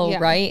feel Yeah.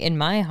 right in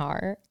my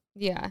heart.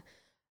 Yeah.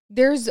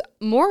 There's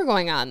more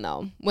going on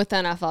though with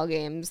NFL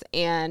games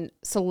and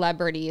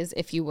celebrities,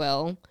 if you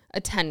will,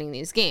 attending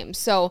these games.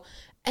 So,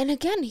 and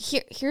again,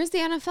 here's the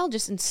NFL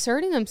just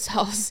inserting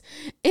themselves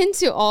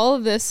into all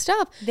of this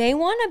stuff. They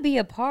want to be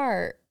a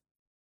part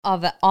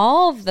of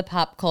all of the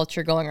pop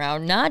culture going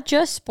around, not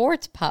just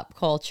sports pop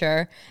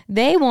culture.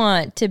 They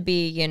want to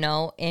be,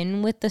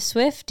 in with the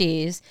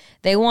Swifties.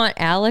 They want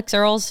Alex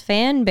Earl's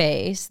fan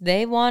base.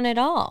 They want it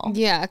all.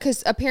 Yeah,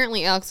 because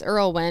apparently Alex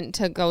Earl went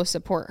to go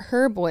support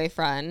her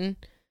boyfriend.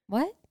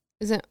 What?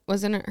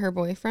 Wasn't it her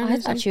boyfriend? I or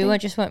thought something? you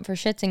just went for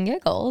shits and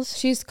giggles.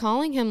 She's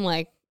calling him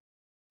like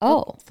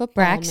football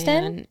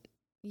Braxton? man.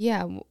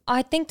 Yeah,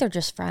 I think they're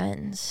just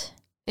friends.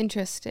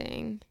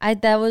 interesting.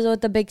 That was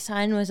what the big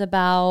sign was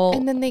about.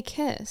 And then they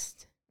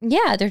kissed.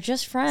 Yeah, they're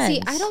just friends.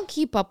 See, I don't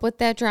keep up with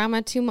that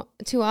drama too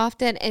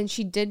often, and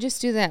she did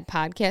just do that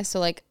podcast, so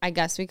like I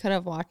guess we could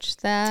have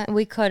watched that.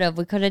 We could have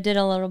did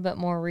a little bit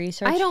more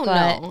research. I don't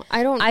but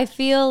know. I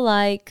feel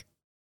like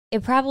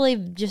it probably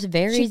just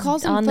varies She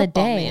calls him on the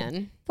football day.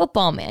 man.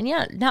 Football man,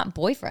 yeah, not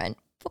boyfriend.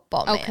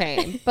 Football man.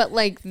 Okay, but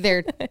like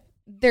they're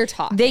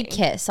talking. They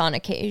kiss on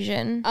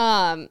occasion.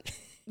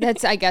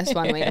 That's I guess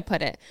one way to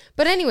put it.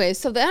 But anyways,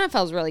 so the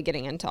NFL is really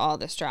getting into all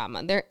this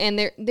drama.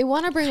 They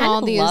want to bring Kinda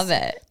all these. love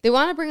it. They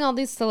want to bring all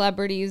these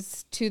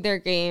celebrities to their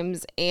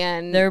games,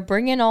 and They're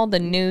bringing all the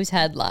news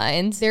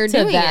headlines. they're to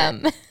doing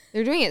them. it.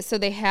 They're doing it. So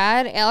they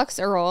had Alex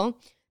Earl.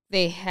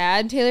 They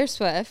had Taylor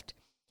Swift.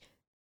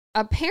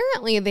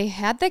 Apparently, they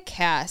had the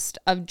cast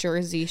of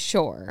Jersey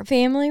Shore.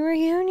 Family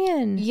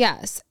reunion.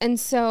 Yes. And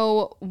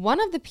so one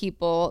of the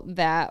people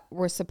that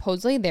were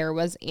supposedly there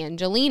was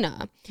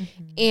Angelina.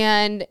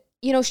 And,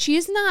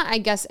 she's not, I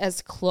guess,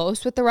 as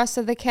close with the rest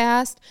of the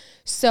cast.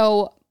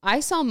 So I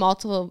saw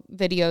multiple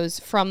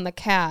videos from the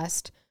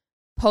cast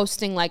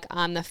posting like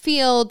on the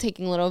field,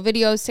 taking little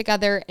videos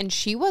together, and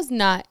she was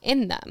not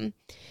in them.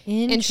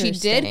 And she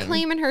did Interesting.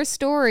 claim in her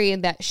story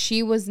that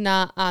she was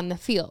not on the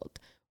field,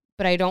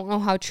 but I don't know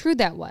how true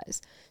that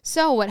was.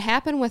 So what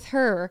happened with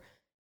her,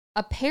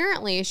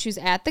 apparently she was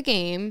at the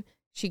game,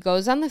 she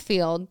goes on the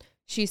field,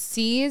 she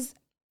sees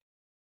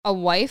a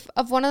wife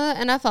of one of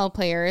the NFL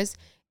players,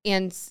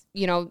 and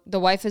the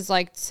wife is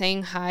like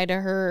saying hi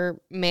to her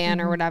man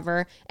or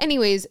whatever.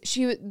 Anyways,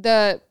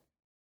 the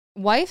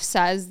wife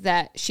says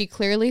that she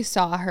clearly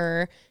saw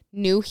her,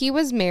 knew he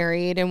was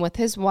married and with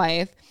his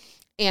wife,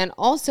 and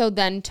also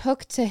then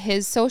took to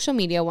his social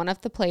media, one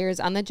of the players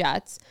on the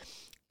Jets,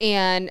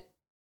 and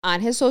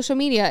on his social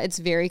media, it's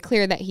very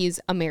clear that he's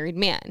a married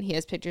man. He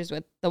has pictures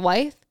with the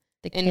wife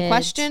in kids.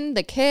 question,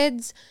 the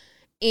kids,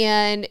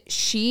 and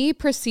she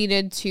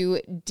proceeded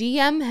to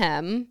DM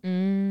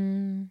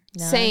him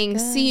Not saying, good.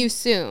 "See you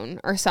soon,"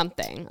 or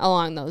something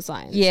along those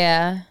lines.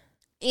 Yeah.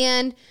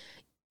 And,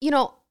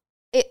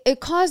 it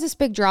caused this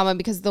big drama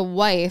because the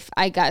wife,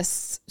 I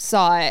guess,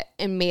 saw it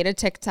and made a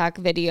TikTok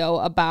video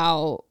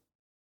about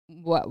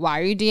why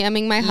are you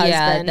DMing my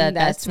husband? Yeah,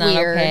 that's not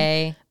weird.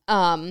 okay.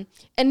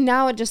 And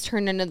now it just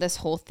turned into this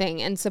whole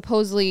thing. And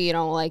supposedly,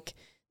 like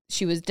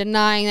she was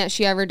denying that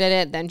she ever did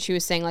it. Then she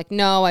was saying like,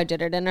 no, I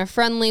did it in a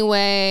friendly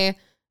way.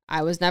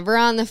 I was never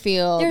on the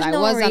field. There's I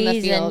no was on the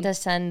reason field. to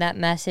send that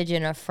message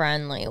in a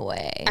friendly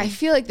way. I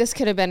feel like this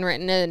could have been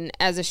written in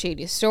as a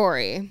shady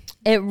story.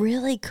 It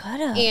really could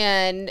have.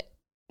 And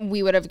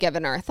we would have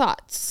given our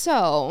thoughts.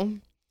 So,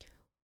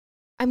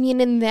 I mean,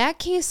 in that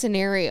case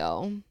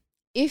scenario,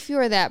 if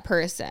you're that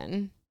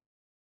person,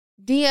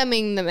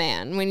 DMing the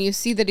man when you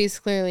see that he's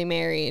clearly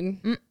married,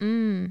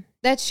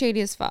 that's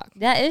shady as fuck.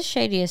 That is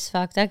shady as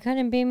fuck. That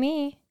couldn't be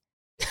me.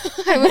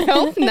 I would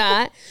hope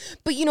not.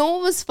 But you know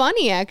what was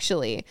funny,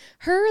 actually?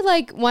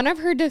 One of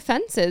her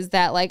defenses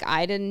that,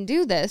 I didn't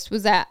do this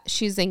was that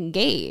she's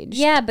engaged.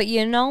 Yeah, but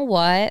you know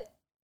what?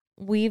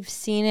 We've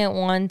seen it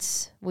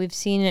once. We've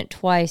seen it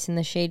twice in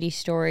the shady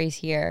stories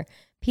here.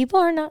 People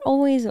are not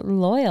always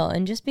loyal.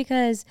 And just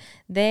because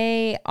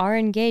they are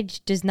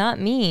engaged does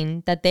not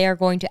mean that they are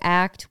going to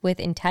act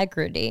with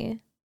integrity.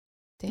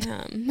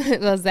 Damn.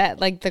 Was that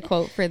the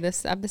quote for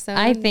this episode?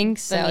 I think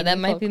The so. That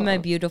might be meaningful my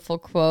quote. beautiful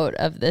quote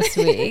of this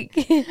week.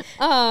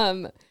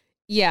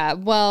 Yeah,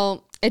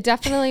 well, it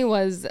definitely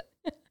was.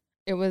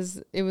 It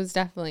was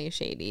definitely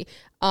shady.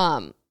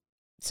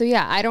 So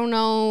yeah, I don't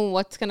know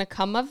what's going to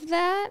come of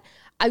that.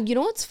 You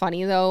know what's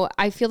funny though?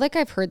 I feel like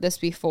I've heard this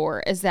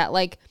before, is that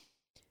like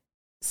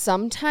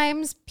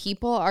sometimes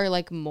people are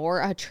like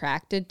more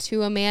attracted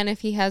to a man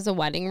if he has a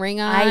wedding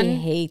ring on. I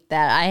hate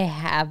that. I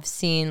have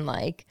seen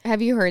like,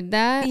 have you heard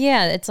that?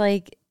 yeah, it's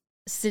like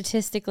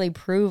statistically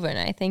proven,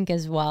 I think,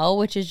 as well,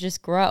 which is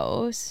just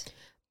gross.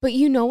 But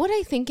you know what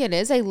I think it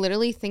is? I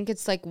literally think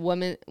it's like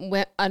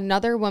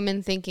another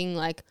woman thinking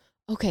like,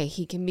 okay,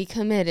 he can be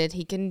committed.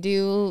 He can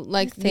do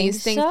like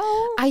these things.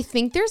 So? I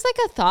think there's like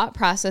a thought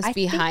process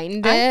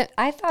behind it.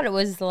 I thought it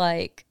was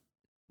like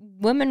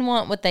women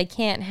want what they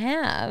can't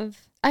have.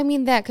 I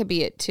mean, that could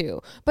be it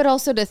too. But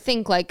also to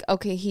think like,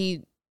 okay,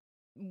 he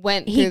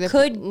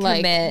could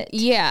commit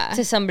yeah.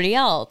 to somebody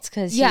else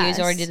because he has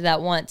already did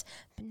that once.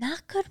 But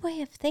not good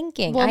way of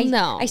thinking. Well,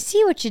 no. I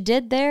see what you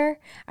did there.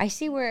 I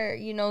see where,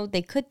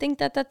 they could think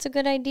that that's a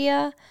good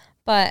idea.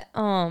 But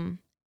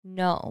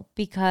no,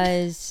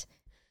 because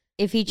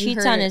if he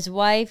cheats on his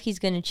wife, he's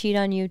going to cheat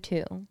on you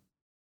too.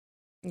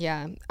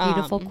 Yeah.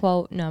 Beautiful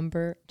quote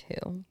number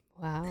 2.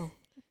 Wow.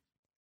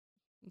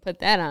 Put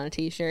that on a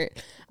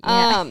t-shirt.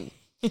 Yeah.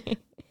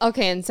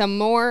 Okay, and some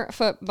more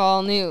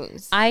football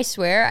news. I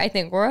swear, I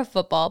think we're a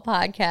football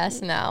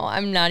podcast now.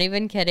 I'm not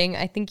even kidding.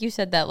 I think you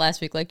said that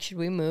last week. Like, should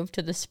we move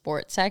to the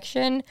sports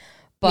section?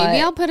 But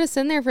maybe I'll put us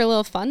in there for a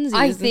little funsies.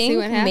 I and think see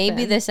what happens.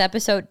 maybe this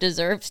episode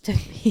deserves to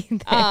be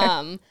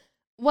there.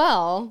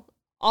 Well,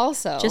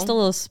 also just a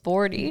little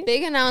sporty.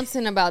 Big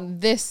announcement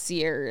about this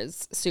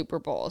year's Super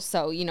Bowl.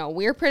 So,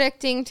 we're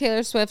predicting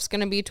Taylor Swift's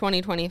going to be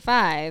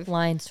 2025.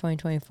 Lions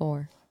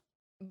 2024.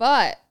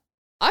 But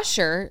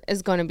Usher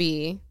is going to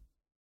be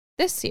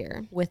this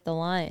year. With the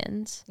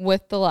Lions.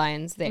 With the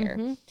Lions there.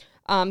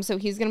 Mm-hmm. So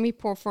he's going to be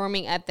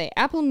performing at the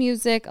Apple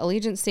Music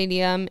Allegiant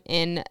Stadium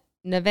in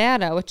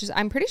Nevada, which is,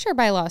 I'm pretty sure,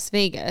 by Las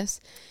Vegas.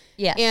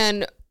 Yes.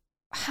 And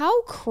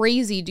how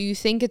crazy do you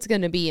think it's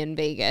going to be in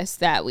Vegas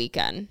that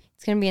weekend?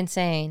 It's going to be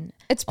insane.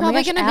 It's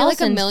probably going to be like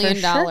 $1 million.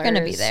 Sure going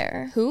to be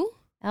there. Who?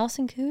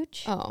 Allison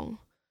Cooch. Oh.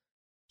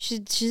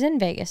 She's in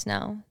Vegas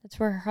now. That's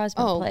where her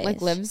husband plays. Oh,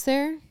 like lives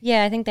there?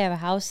 Yeah, I think they have a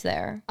house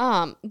there.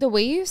 The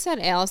way you said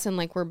Allison,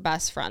 like we're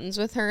best friends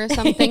with her or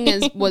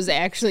something, was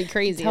actually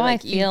crazy. That's how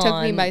like I feel you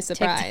took me by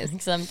surprise.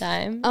 TikTok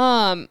sometime.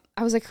 I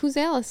was like, who's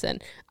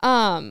Allison?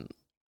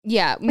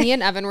 Yeah, me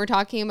and Evan were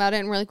talking about it,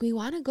 and we're like, we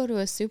want to go to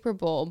a Super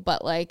Bowl,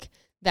 but like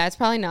that's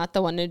probably not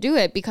the one to do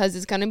it because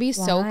it's gonna be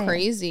so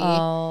crazy.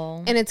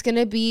 Oh. And it's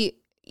gonna be.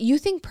 You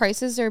think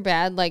prices are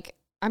bad? Like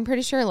I'm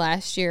pretty sure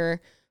last year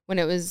when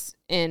it was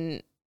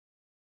in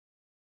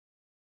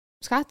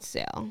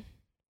Scottsdale.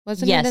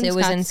 Yes, it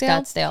was in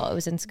Scottsdale. It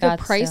was in Scottsdale.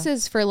 The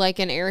prices for like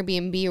an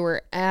Airbnb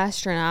were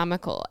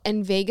astronomical.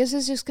 And Vegas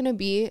is just going to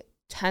be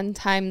 10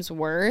 times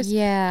worse.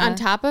 Yeah. On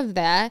top of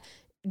that,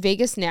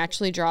 Vegas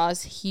naturally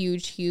draws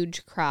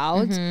huge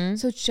crowds. Mm-hmm.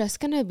 So it's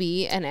just going to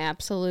be an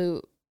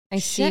absolute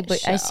shit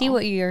show. I see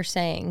what you're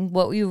saying.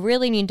 What you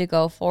really need to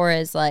go for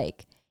is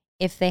like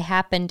if they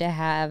happen to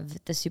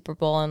have the Super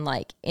Bowl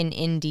in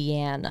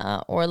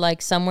Indiana or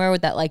like somewhere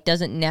that like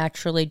doesn't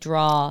naturally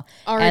draw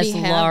as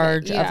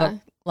large of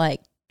a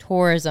like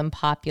tourism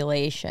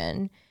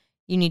population,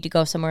 you need to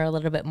go somewhere a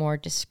little bit more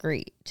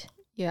discreet.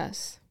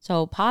 Yes.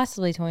 So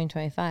possibly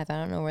 2025. I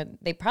don't know where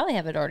they probably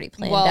have it already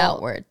planned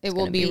out where it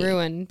will be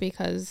ruined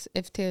because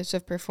if Taylor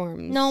Swift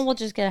performs. No, we'll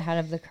just get ahead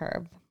of the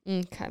curve.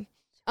 Okay.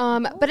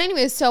 But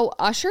anyways, so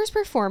Usher's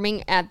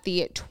performing at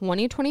the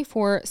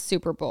 2024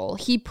 Super Bowl.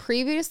 He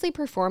previously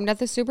performed at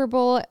the Super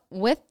Bowl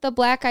with the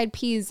Black Eyed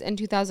Peas in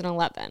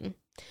 2011.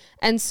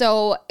 And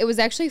so it was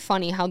actually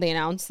funny how they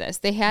announced this.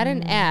 They had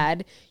an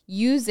ad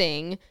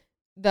using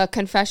the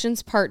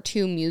Confessions Part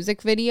 2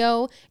 music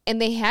video, and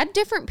they had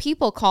different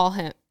people call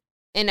him.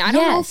 And I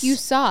don't know if you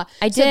saw.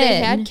 I did. So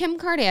they had Kim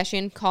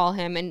Kardashian call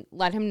him and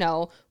let him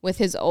know with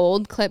his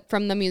old clip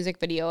from the music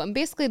video. And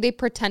basically they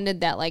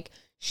pretended that like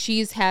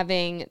she's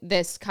having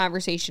this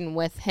conversation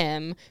with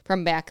him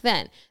from back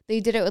then.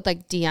 They did it with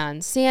like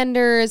Deion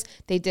Sanders.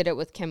 They did it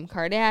with Kim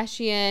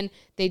Kardashian.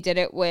 They did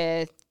it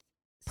with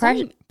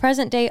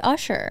present day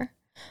Usher,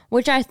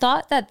 which I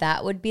thought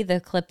that would be the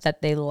clip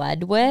that they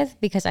led with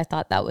because I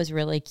thought that was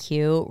really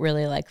cute,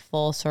 really like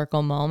full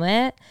circle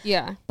moment.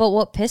 Yeah. But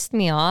what pissed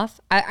me off,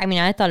 I mean,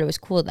 I thought it was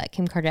cool that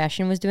Kim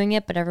Kardashian was doing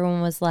it, but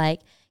everyone was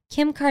like,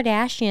 Kim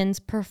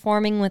Kardashian's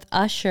performing with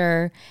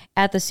Usher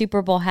at the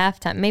Super Bowl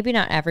halftime. Maybe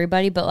not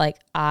everybody, but like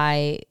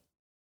I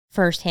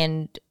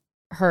firsthand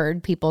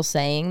heard people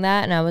saying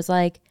that. And I was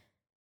like,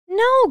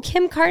 no,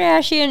 Kim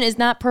Kardashian is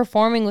not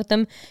performing with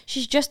them.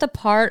 She's just a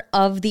part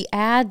of the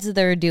ads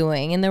they're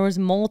doing. And there was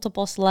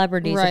multiple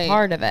celebrities a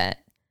part of it.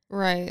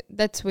 Right.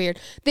 That's weird.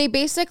 They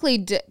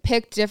basically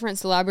picked different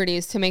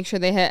celebrities to make sure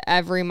they hit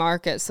every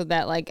market so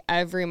that like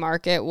every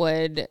market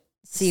would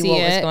see what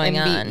was going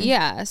on.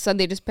 Yeah. So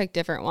they just picked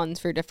different ones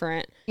for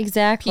different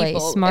people.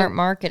 Smart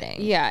marketing.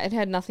 Yeah. It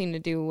had nothing to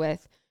do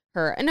with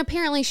her. And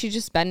apparently she's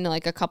just been to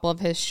like a couple of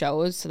his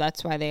shows. So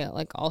that's why they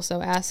like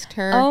also asked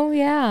her. Oh,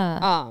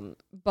 yeah.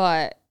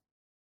 But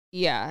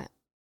yeah.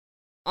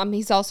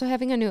 He's also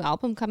having a new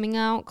album coming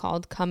out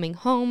called Coming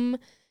Home.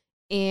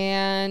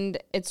 And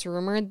it's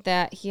rumored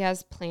that he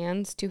has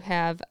plans to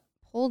have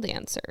pole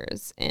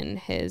dancers in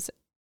his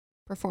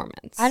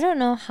performance. I don't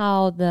know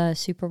how the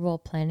Super Bowl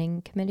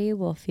planning committee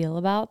will feel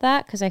about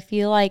that, because I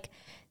feel like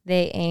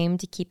they aim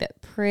to keep it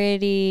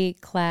pretty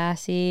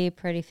classy,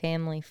 pretty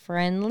family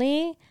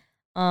friendly.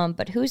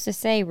 But who's to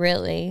say,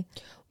 really?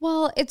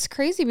 Well, it's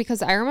crazy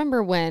because I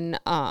remember when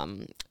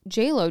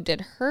J-Lo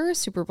did her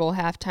Super Bowl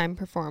halftime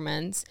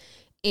performance,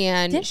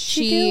 and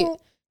she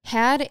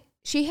had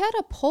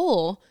a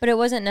pole, but it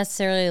wasn't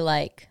necessarily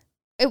like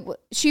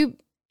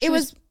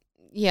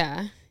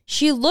yeah.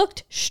 She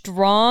looked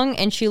strong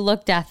and she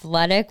looked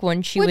athletic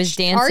when she was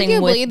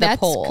dancing with the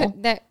pole.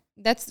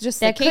 That's just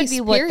that the case, could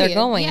be what they're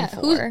going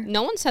for.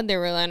 No one said they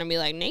were going to be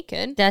like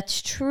naked.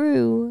 That's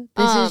true.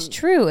 This is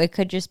true. It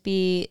could just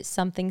be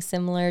something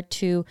similar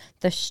to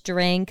the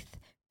strength,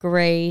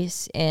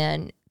 grace,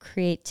 and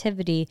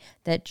creativity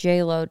that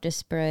J-Lo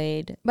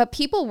displayed. But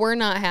people were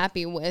not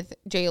happy with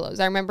J-Lo's.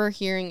 I remember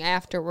hearing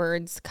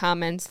afterwards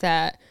comments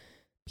that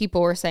people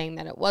were saying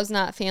that it was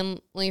not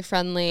family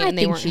friendly, and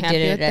they weren't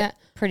happy with that.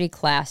 Pretty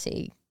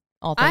classy,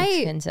 all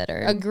things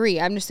considered. Agree.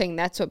 I'm just saying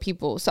that's what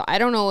people. So I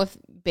don't know if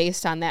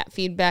based on that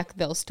feedback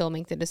they'll still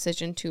make the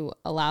decision to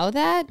allow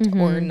that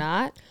or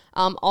not.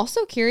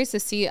 Also curious to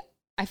see.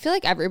 I feel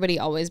like everybody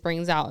always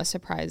brings out a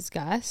surprise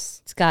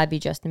guest. It's gotta be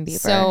Justin Bieber.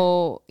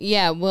 So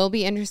yeah, will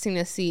be interesting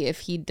to see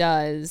if he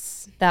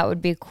does. That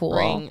would be cool.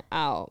 Bring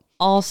out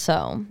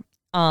also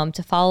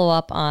to follow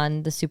up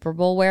on the Super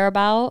Bowl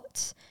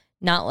whereabouts.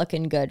 Not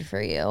looking good for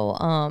you.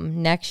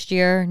 Next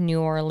year, New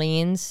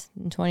Orleans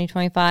in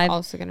 2025.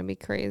 Also going to be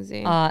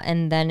crazy.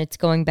 And then it's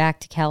going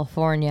back to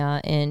California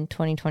in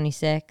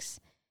 2026.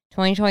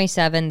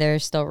 2027,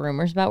 there's still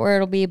rumors about where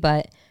it'll be,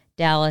 but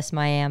Dallas,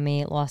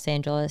 Miami, Los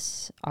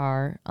Angeles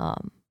are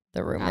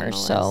the rumors.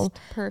 So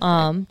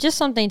just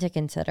something to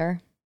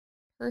consider.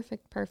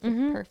 Perfect.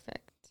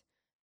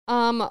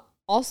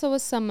 Also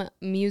with some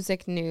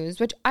music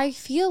news, which I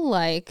feel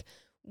like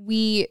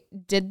we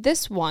did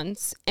this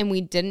once and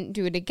we didn't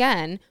do it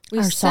again.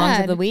 Our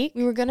songs of the week?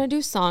 We were going to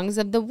do songs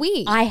of the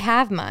week. I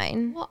have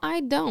mine. Well,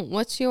 I don't.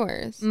 What's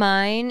yours?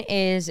 Mine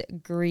is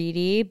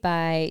Greedy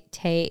by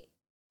Tate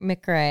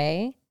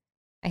McRae.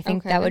 I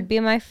think that would be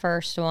my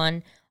first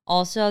one.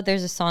 Also,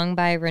 there's a song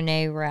by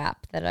Renee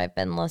Rapp that I've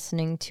been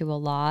listening to a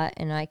lot,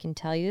 and I can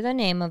tell you the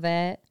name of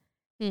it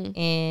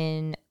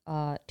in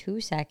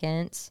 2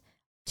 seconds.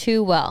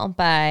 Too Well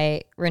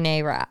by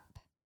Renee Rapp.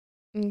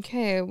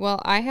 Okay,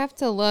 well, I have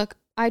to look.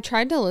 I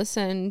tried to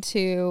listen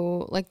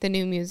to like the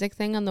new music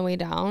thing on the way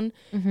down,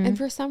 and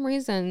for some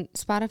reason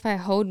Spotify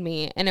hoed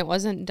me and it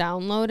wasn't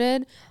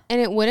downloaded,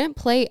 and it wouldn't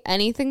play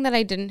anything that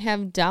I didn't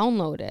have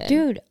downloaded.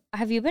 Dude,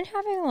 have you been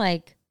having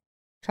like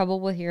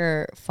trouble with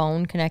your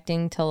phone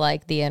connecting to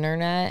like the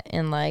internet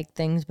and like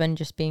things been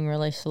just being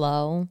really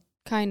slow?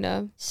 Kind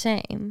of.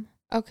 Same.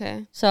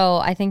 Okay. So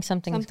I think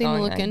something to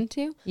look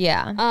into.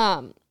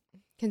 Yeah.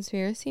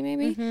 Conspiracy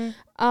maybe.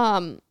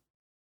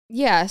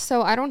 Yeah,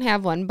 so I don't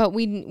have one, but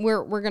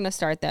we're gonna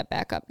start that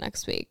back up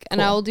next week,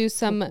 and I will do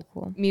some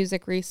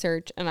music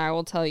research, and I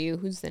will tell you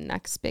who's the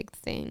next big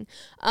thing.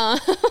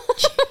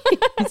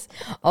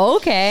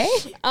 Okay.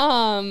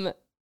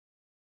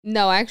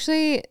 No,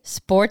 actually,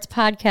 sports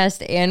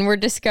podcast, and we're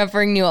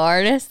discovering new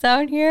artists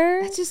out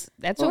here.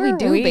 That's what we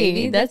do,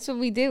 baby. That's what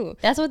we do.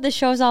 That's what the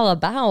show's all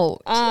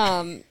about.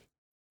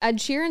 Ed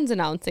Sheeran's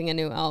announcing a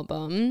new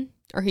album,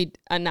 or he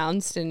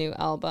announced a new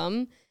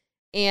album,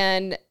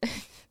 and.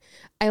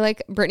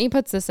 Brittany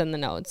puts this in the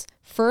notes.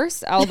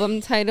 First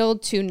album title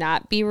to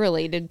not be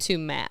related to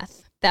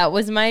math. That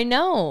was my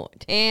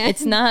note. And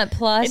it's not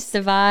plus,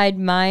 divide,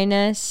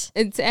 minus.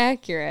 It's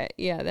accurate.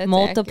 Yeah, that's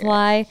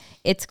multiply. Accurate.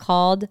 It's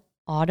called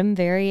Autumn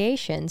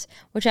Variations,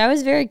 which I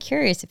was very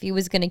curious if he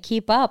was going to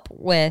keep up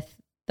with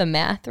the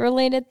math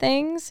related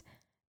things.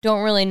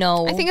 Don't really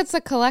know. I think it's a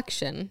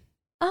collection.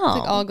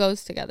 Oh. It all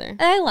goes together.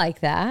 I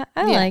like that.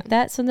 I like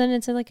that. So then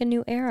it's like a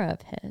new era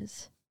of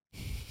his.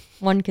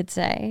 One could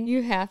say.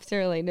 You have to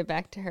relate it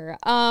back to her.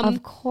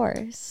 Of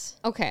course.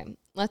 Okay,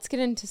 let's get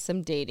into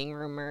some dating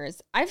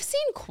rumors. I've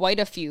seen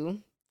quite a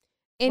few.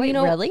 And Wait,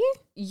 really?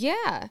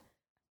 Yeah.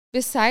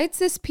 Besides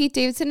this Pete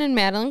Davidson and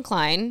Madeline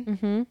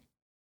Klein,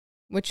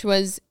 which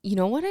was, you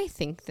know what I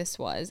think this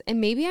was? And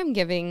maybe I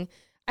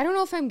don't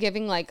know if I'm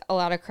giving like a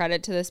lot of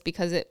credit to this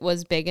because it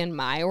was big in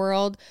my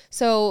world.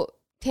 So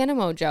Tana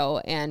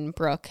Mojo and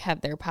Brooke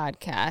have their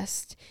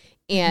podcast,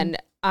 and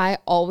I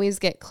always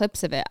get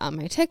clips of it on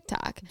my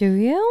TikTok. Do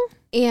you?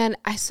 And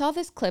I saw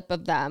this clip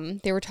of them.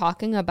 They were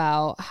talking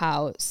about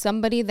how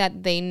somebody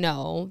that they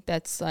know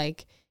that's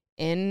like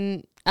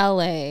in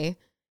LA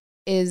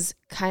is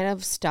kind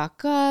of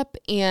stuck up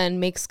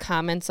and makes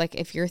comments like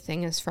if your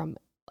thing is from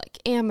like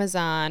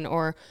Amazon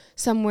or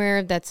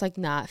somewhere that's like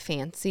not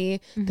fancy,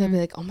 they'll be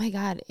like, oh my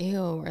God, ew.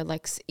 Or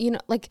like, you know,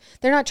 like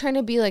they're not trying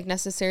to be like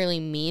necessarily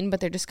mean,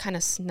 but they're just kind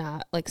of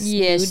snooty-ish.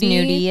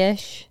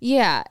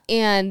 Yeah.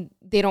 And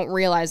they don't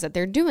realize that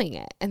they're doing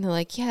it. And they're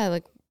like, yeah,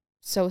 like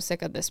so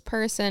sick of this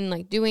person,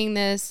 like doing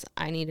this.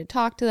 I need to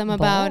talk to them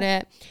about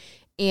it.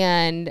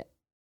 And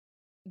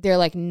they're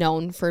like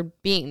known for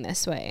being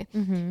this way.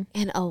 Mm-hmm.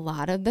 And a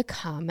lot of the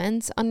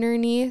comments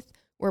underneath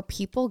were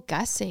people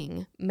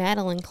guessing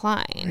Madeline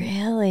Klein.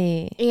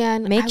 Really?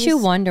 And makes you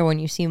wonder when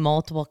you see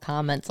multiple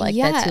comments like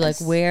that too,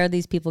 like where are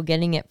these people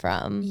getting it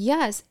from?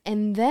 Yes.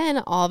 And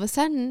then all of a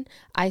sudden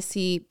I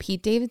see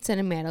Pete Davidson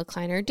and Madeline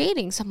Klein are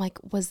dating. So I'm like,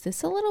 was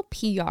this a little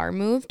PR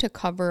move to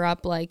cover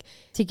up like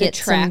to get the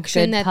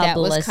traction that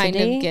was kind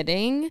of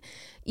getting?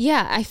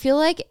 Yeah. I feel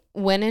like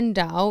when in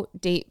doubt,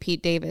 date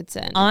Pete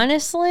Davidson.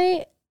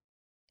 Honestly,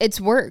 it's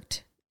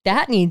worked.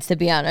 That needs to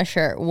be on a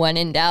shirt. When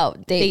in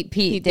doubt, date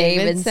Pete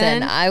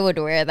Davidson. I would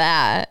wear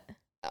that.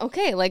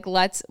 Okay, like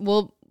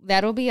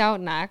that'll be out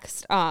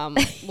next.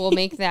 We'll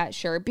make that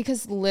shirt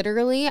because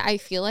literally I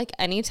feel like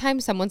anytime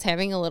someone's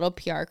having a little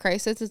PR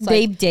crisis, it's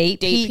they like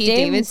date Pete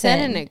Davidson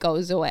and it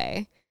goes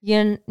away.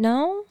 You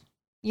know,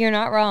 you're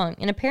not wrong.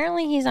 And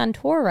apparently he's on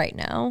tour right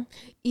now.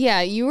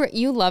 Yeah,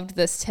 you loved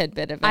this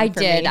tidbit of I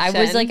information. did. I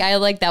was like,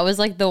 that was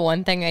like the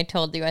one thing I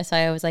told you.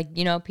 I was like,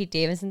 Pete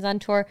Davidson's on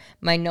tour.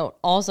 My note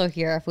also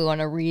here, if we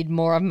want to read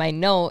more of my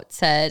note,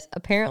 says,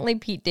 apparently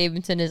Pete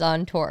Davidson is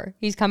on tour.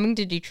 He's coming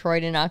to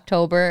Detroit in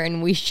October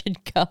and we should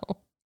go.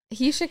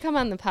 He should come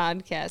on the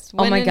podcast.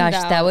 Oh my gosh,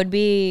 that would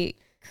be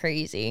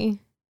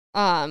crazy.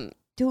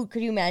 Dude,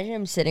 could you imagine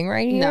him sitting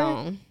right here?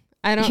 No,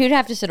 I don't. You'd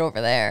have to sit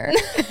over there.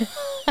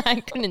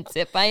 I couldn't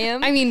sit by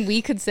him. I mean,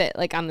 we could sit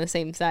like on the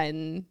same side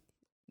and...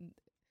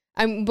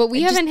 but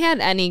we haven't had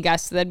any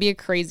guests. So that'd be a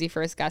crazy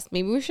first guest.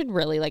 Maybe we should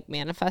really like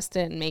manifest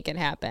it and make it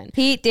happen.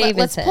 Pete Davidson.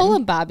 Let's pull a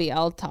Bobby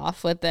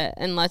Altoff with it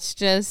and let's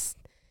just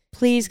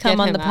please come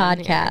on the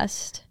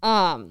podcast.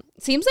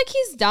 Seems like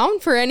he's down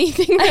for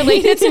anything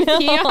related to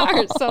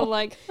PR. So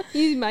like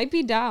he might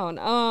be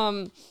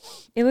down.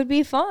 It would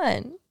be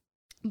fun.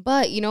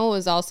 But it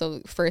was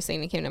also first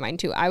thing that came to mind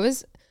too. I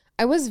was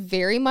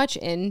very much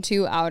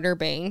into Outer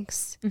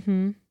Banks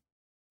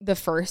the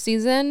first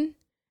season.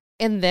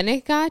 And then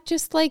it got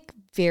just like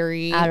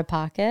very out of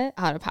pocket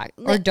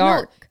or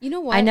dark. No, you know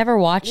what? I never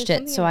watched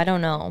it, so I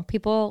don't know.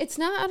 It's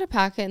not out of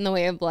pocket in the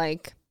way of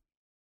like,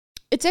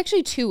 it's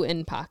actually too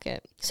in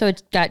pocket. So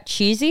it got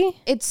cheesy?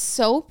 It's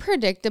so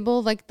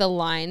predictable, like the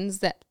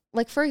lines that,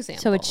 like for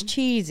example. So it's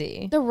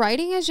cheesy. The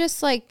writing is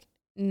just like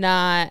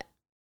not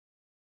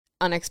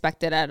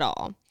unexpected at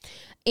all.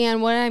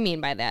 And what I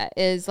mean by that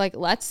is like,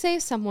 let's say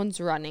someone's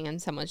running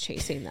and someone's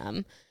chasing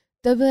them.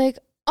 They'll be like,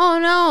 oh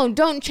no,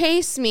 don't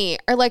chase me.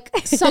 Or like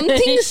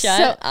something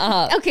Shut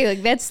up. Okay,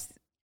 like that's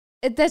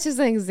just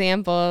an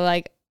example of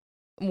like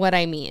what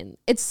I mean.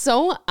 It's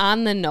so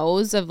on the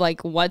nose of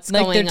like what's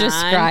like going on.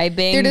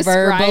 They're describing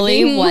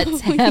verbally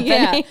what's happening.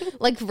 Yeah,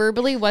 like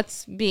verbally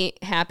what's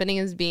happening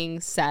is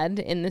being said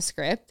in the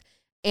script.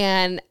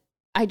 And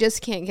I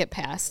just can't get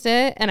past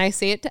it. And I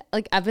say it to,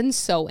 like Evan's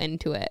so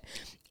into it.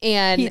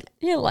 And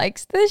he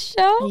likes this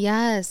show?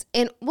 Yes.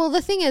 And well,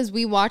 the thing is,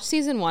 we watched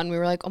season 1. We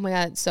were like, oh my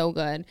God, it's so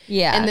good.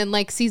 Yeah. And then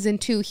like season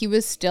 2, he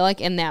was still like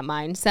in that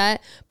mindset,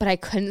 but I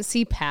couldn't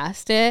see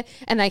past it.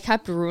 And I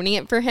kept ruining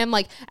it for him.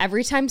 Like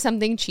every time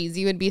something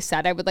cheesy would be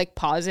said, I would like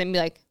pause it and be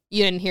like,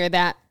 you didn't hear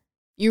that?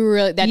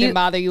 Didn't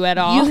bother you at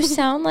all? You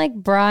sound like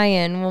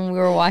Brian when we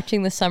were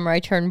watching The Summer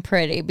I Turned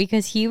Pretty,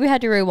 because he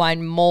had to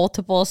rewind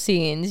multiple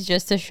scenes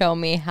just to show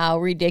me how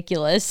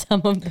ridiculous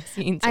some of the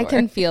scenes were. I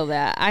can feel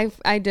that.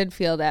 I did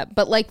feel that.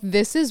 But like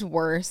this is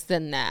worse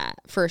than that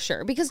for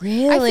sure. Because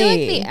really? I feel like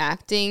the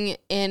acting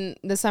in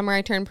The Summer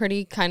I Turned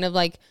Pretty kind of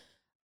like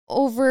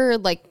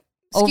overshadowed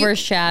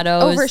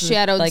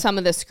like, some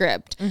of the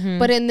script. Mm-hmm.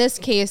 But in this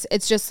case,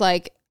 it's just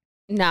like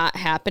not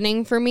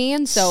happening for me,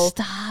 and so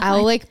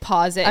I'll like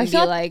pause it and be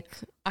like,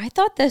 I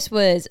thought this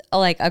was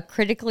like a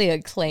critically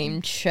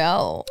acclaimed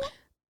show.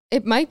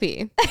 It might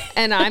be,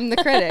 and I'm the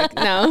critic.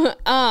 No,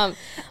 and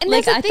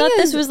like I thought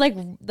this was like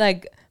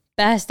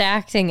best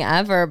acting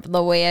ever.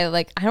 The way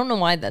I don't know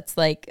why that's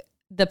like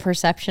the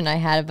perception I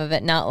had of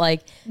it. Not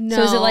like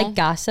So is it like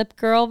Gossip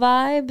Girl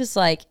vibes?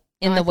 Like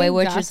in the way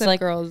which it's like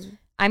Girls.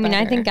 I mean,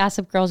 I think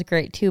Gossip Girl's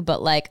great too,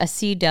 but like a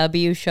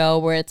CW show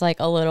where it's like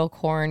a little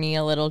corny,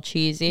 a little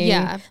cheesy.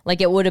 Yeah.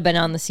 Like it would have been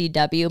on the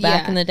CW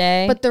back in the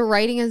day. But the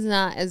writing is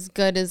not as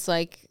good as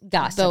like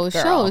those Girl.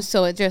 shows.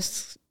 So it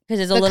just... Because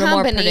it's a little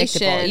more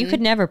predictable. You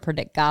could never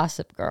predict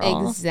Gossip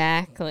Girl.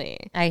 Exactly.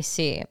 I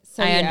see.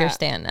 So, I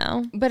understand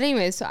now. But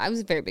anyway, so I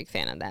was a very big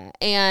fan of that.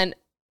 And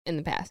in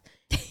the past.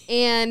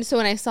 And so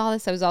when I saw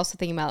this, I was also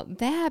thinking about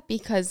that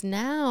because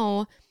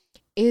now...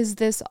 Is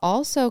this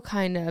also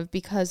kind of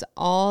because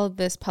all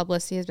this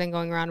publicity has been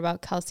going around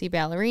about Kelsey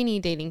Ballerini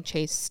dating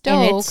Chase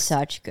Stokes? And it's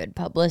such good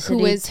publicity,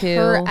 who is too.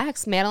 Her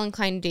ex, Madeline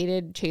Klein,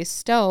 dated Chase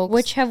Stokes.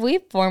 Which, have we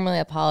formally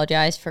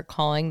apologized for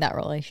calling that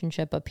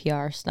relationship a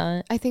PR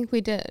stunt? I think we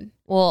did.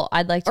 Well,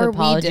 I'd like to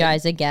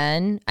apologize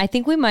again. I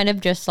think we might have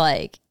just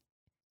like...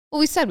 Well,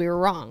 we said we were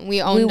wrong.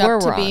 We owned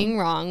up to being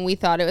wrong. We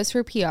thought it was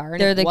for PR,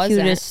 and they're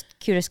the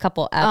cutest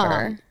couple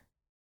ever.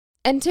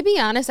 And to be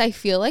honest, I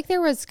feel like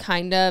there was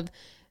kind of...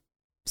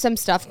 some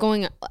stuff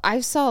going. I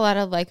saw a lot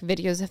of like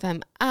videos of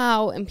him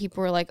out, and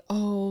people were like,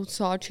 "Oh,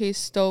 saw Chase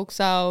Stokes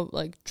out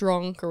like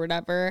drunk or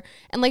whatever,"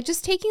 and like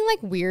just taking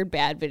like weird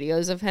bad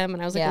videos of him.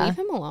 And I was like, leave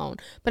him alone.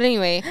 But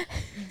anyway,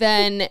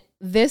 then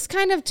this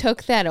kind of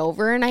took that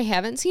over, and I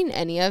haven't seen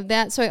any of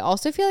that. So I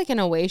also feel like in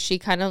a way she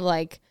kind of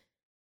like,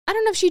 I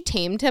don't know if she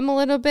tamed him a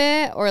little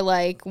bit or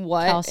like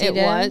what Kelsey it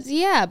did. was.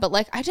 Yeah, but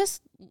like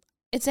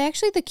it's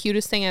actually the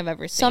cutest thing I've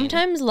ever seen.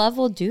 Sometimes love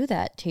will do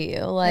that to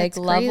you. Like,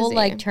 That's love will crazy.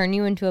 like turn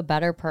you into a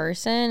better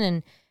person.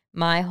 And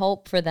my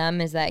hope for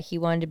them is that he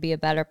wanted to be a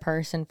better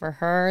person for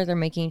her. They're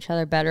making each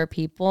other better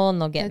people,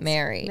 and they'll get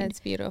married. That's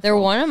beautiful. They're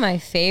one of my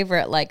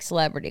favorite like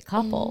celebrity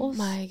couples. Oh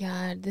my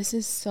God, this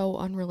is so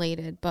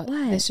unrelated, but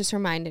What? this just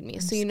reminded me.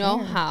 I'm So you know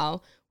scared.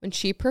 how when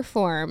she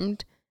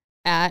performed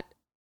at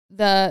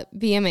the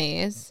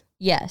VMAs,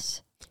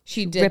 Yes.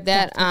 she Ripped did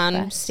that off the on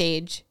dress.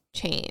 stage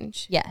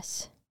change.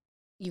 Yes.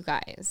 You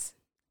guys,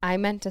 I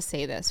meant to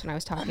say this when I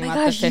was Oh talking my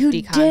about gosh, the 50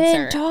 you concert.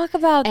 didn't talk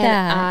about and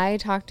that. I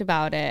talked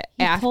about it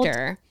You pulled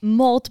after.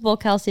 multiple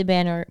Kelsey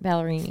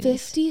Ballerini.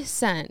 50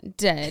 Cent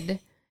did.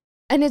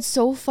 And it's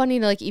so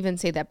funny to like even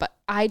say that, but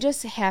I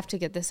just have to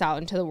get this out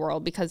into the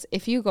world because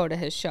if you go to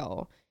his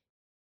show,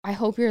 I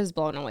hope you're as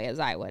blown away as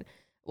I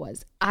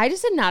was. I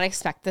just did not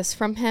expect this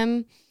from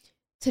him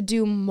to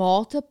do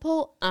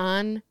multiple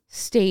on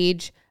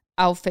stage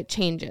outfit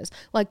changes.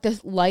 Like the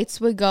lights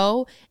would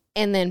go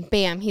and then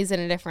bam, he's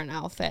in a different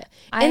outfit.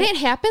 And it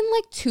happened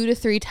like 2 to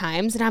 3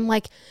 times and I'm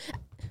like,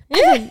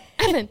 Evan,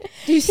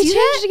 do you see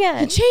that? changed again.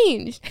 He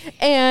changed.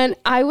 And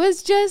I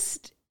was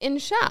just in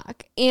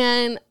shock.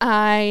 And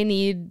I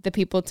need the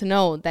people to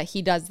know that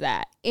he does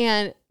that.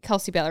 And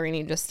Kelsey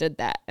Ballerini just did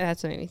that. And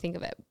that's what made me think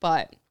of it.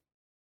 But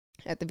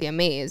at the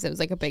VMAs, it was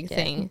like a big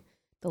thing.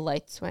 The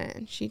lights went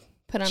and she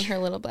put on her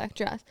little black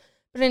dress.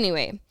 But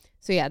anyway,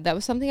 so yeah, that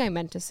was something I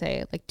meant to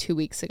say like 2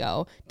 weeks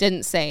ago.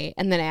 Didn't say.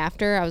 And then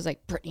after, I was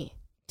like, Brittany,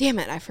 damn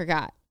it, I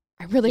forgot.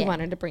 I really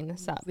wanted to bring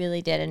this up.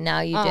 Really did, and now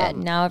you did.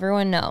 Now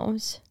everyone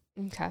knows.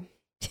 Okay.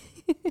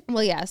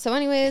 Well, yeah. So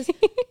anyways,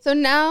 so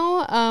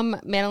now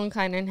Madeline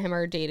Klein and him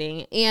are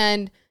dating.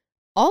 And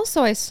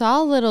also I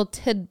saw a little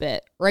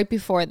tidbit right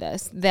before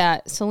this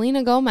that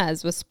Selena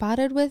Gomez was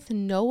spotted with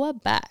Noah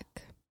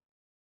Beck.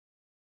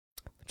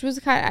 Which was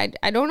kind of,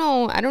 I don't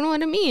know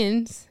what it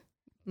means.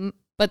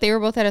 But they were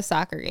both at a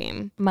soccer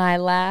game. My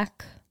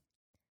lack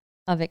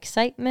of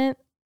excitement,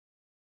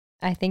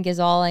 I think, is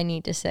all I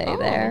need to say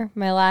there.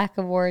 My lack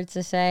of words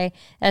to say.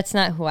 That's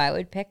not who I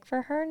would pick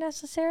for her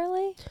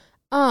necessarily.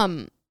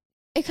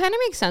 It kind of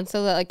makes sense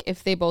though that like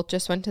if they both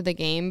just went to the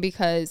game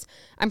because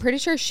I'm pretty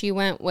sure she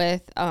went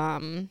with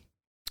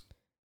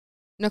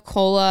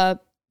Nicola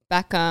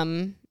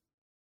Beckham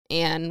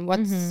and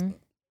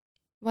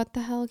what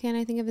the hell can't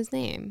I think of his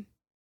name?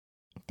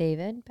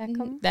 David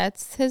Beckham,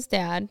 That's his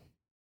dad.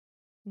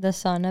 the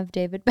son of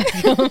David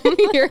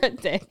Beckham. You're a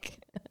dick.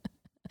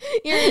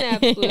 You're an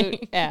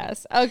absolute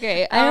ass.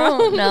 Okay. I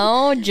don't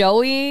know.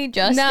 Joey,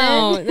 Justin.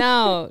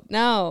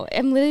 No.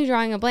 I'm literally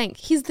drawing a blank.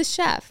 He's the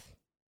chef.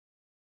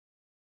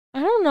 I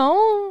don't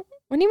know.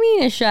 What do you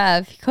mean a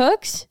chef? He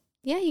cooks?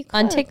 Yeah, he cooks.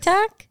 On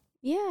TikTok?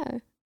 Yeah.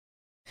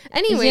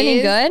 Is he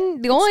any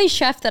good? The only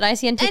chef that I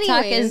see on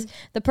TikTok Anyways. is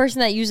the person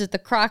that uses the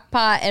crock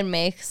pot and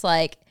makes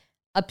like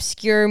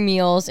obscure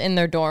meals in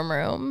their dorm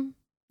room.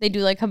 They do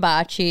like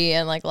hibachi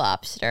and like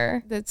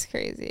lobster. That's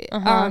crazy.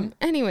 Uh-huh.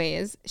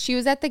 Anyways, she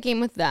was at the game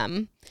with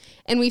them,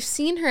 and we've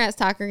seen her at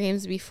soccer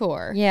games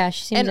before. Yeah,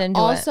 she seems And into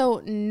it. also,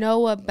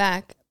 Noah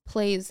Beck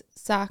plays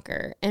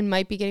soccer and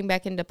might be getting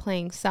back into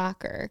playing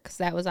soccer because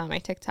that was on my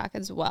TikTok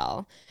as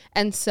well.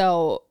 And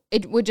so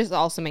it would just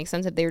also make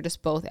sense if they were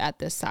just both at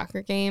this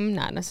soccer game,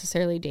 not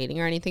necessarily dating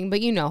or anything.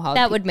 But you know how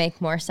That would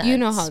make more sense. you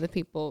know how the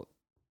people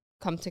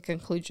come to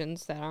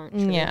conclusions that aren't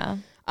true. Yeah.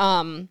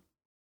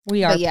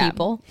 We are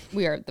people.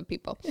 We are the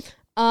people.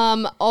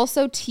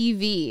 Also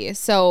TV.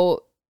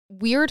 So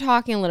we were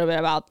talking a little bit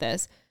about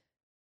this.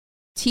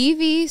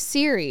 TV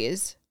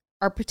series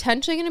are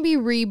potentially going to be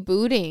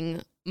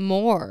rebooting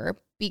more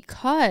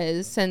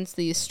because since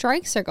these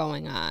strikes are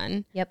going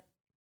on, Yep.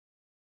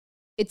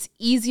 it's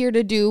easier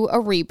to do a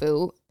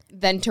reboot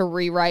than to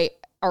rewrite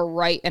or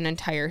write an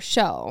entire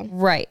show.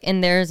 Right.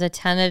 And there's a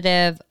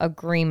tentative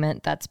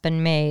agreement that's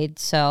been made.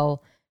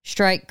 So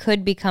strike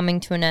could be coming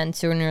to an end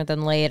sooner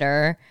than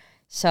later.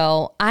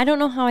 So I don't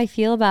know how I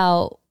feel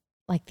about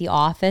like The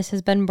Office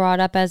has been brought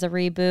up as a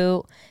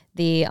reboot.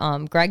 The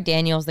Greg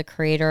Daniels, the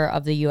creator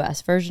of the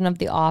US version of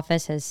The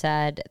Office, has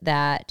said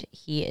that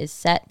he is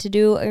set to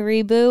do a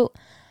reboot.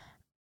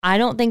 I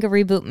don't think a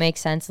reboot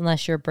makes sense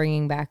unless you're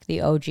bringing back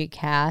the OG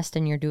cast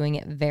and you're doing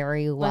it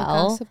very Like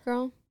well. Gossip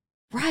Girl?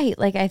 Right.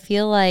 Like, I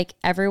feel like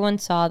everyone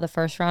saw the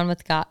first round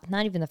with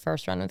not even the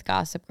first round with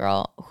Gossip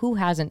Girl. Who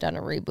hasn't done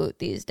a reboot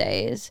these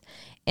days?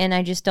 And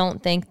I just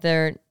don't think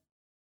they're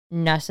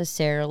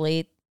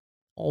necessarily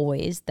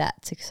always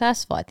that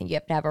successful. I think you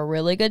have to have a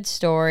really good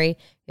story.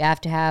 You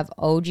have to have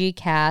OG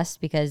cast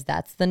because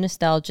that's the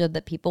nostalgia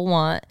that people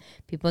want.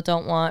 People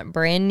don't want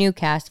brand new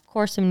cast. Of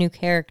course, some new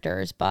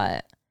characters,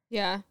 but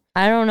Yeah.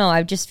 I don't know.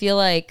 I just feel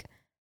like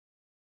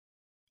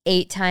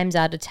 8 times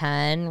out of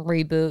 10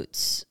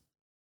 reboots,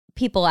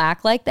 people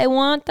act like they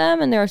want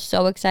them and they're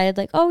so excited,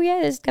 like, oh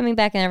yeah, this is coming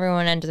back, and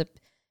everyone ends up,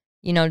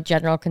 you know,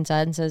 general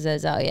consensus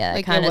is, oh yeah,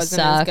 like it kind of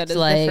sucked. As good as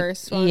like the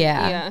first one.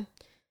 Yeah.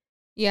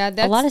 A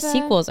That's lot of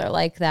sequels are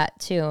like that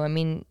too. I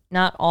mean,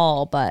 not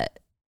all, but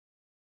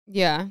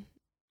yeah,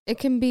 it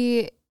can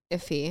be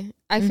iffy.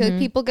 I feel like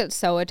people get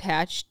so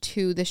attached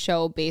to the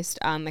show based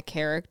on the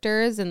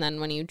characters, and then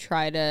when you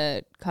try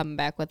to come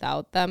back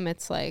without them,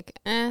 it's like,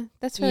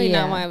 that's really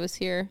not why I was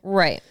here.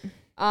 Right.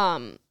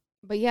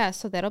 But yeah,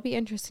 so that'll be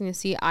interesting to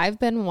see. I've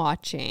been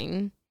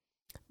watching,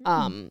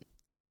 and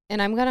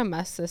I'm gonna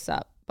mess this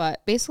up,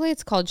 but basically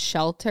it's called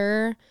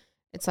Shelter.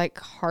 It's like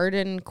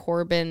Hardin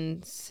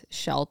Corbin's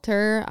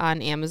Shelter on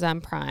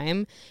Amazon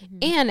Prime.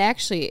 And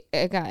actually,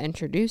 it got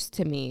introduced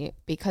to me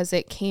because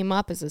it came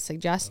up as a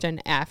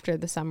suggestion after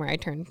The Summer I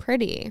Turned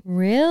Pretty.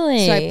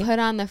 Really? So I put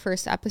on the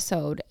first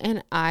episode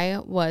and I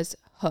was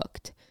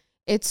hooked.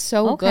 It's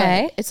so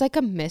good. It's like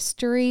a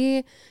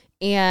mystery,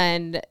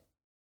 and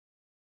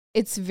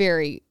it's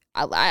very...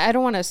 I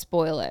don't want to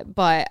spoil it,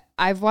 but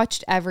I've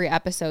watched every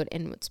episode,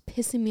 and what's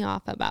pissing me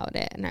off about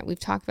it, and we've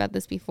talked about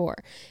this before,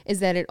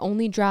 is that it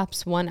only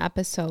drops one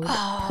episode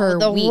per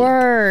week.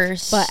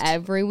 Worst. But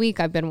every week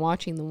I've been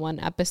watching the one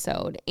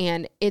episode,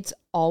 and it's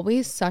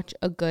always such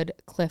a good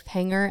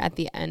cliffhanger at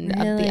the end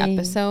of the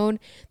episode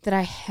that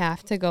I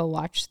have to go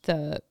watch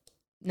the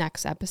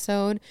next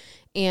episode,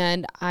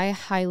 and I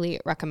highly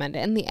recommend it.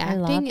 And the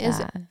acting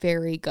is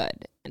very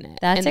good in it.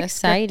 That's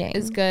exciting.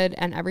 Is good,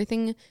 and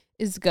everything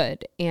is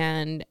good,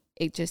 and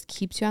it just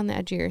keeps you on the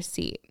edge of your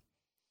seat.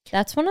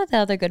 That's one of the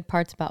other good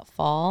parts about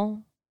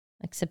fall,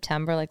 like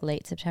September, like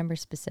late September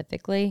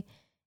specifically,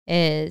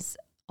 is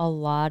a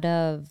lot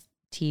of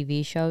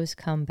TV shows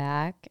come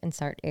back and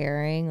start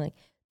airing. Like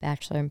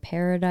Bachelor in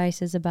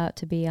Paradise is about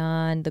to be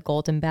on. The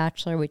Golden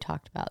Bachelor, we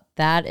talked about,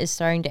 that is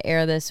starting to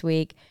air this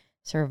week.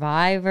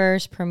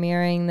 Survivor's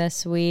premiering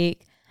this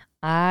week.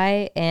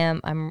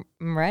 I'm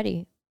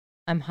ready.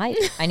 I'm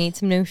hyped. I need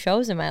some new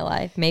shows in my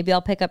life. Maybe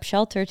I'll pick up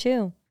Shelter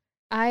too.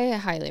 I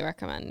highly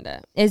recommend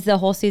it. Is the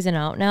whole season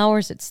out now, or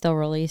is it still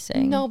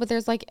releasing? No, but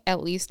there's like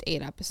at least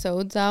 8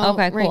 episodes out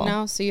right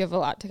now, so you have a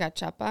lot to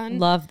catch up on.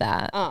 Love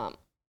that.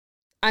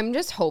 I'm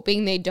just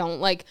hoping they don't,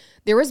 like,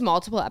 there was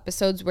multiple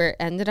episodes where it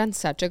ended on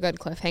such a good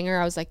cliffhanger.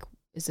 I was like,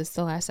 is this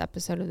the last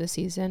episode of the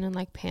season? And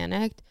like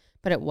panicked,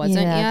 but it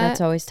wasn't yet.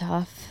 That's always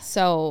tough.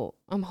 So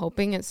I'm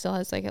hoping it still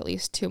has like at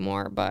least 2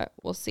 more, but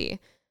we'll see.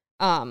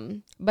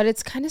 But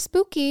it's kind of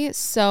spooky.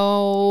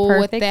 So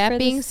with that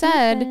being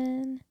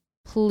said,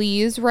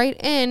 please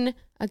write in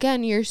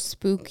again your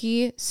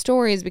spooky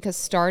stories, because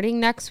starting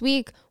next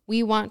week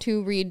we want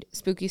to read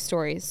spooky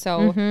stories.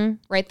 So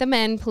write them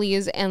in,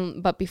 please.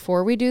 But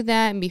before we do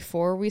that, and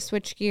before we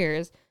switch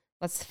gears,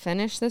 let's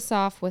finish this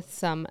off with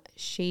some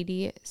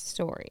shady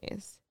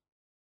stories.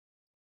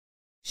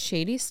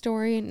 Shady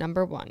story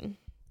number 1.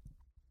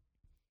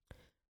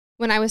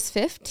 When I was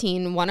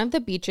 15, one of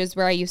the beaches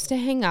where I used to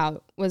hang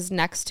out was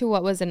next to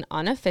what was an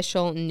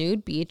unofficial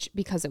nude beach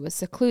because it was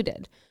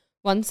secluded.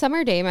 One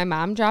summer day, my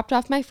mom dropped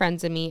off my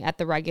friends and me at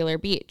the regular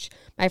beach.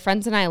 My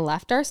friends and I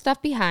left our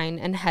stuff behind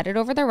and headed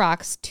over the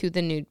rocks to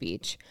the nude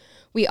beach.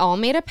 We all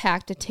made a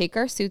pact to take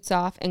our suits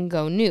off and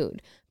go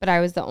nude, but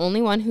I was the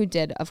only one who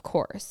did, of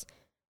course.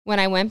 When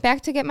I went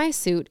back to get my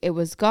suit, it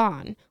was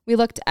gone. We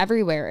looked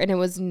everywhere and it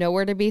was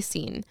nowhere to be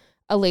seen.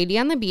 A lady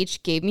on the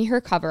beach gave me her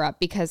cover-up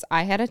because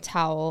I had a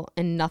towel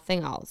and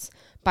nothing else.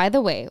 By the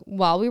way,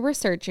 while we were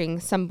searching,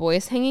 some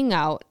boys hanging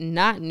out,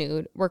 not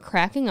nude, were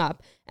cracking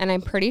up, and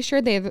I'm pretty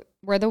sure they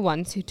were the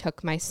ones who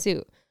took my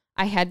suit.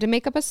 I had to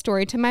make up a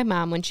story to my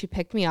mom when she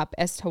picked me up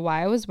as to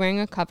why I was wearing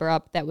a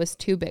cover-up that was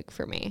too big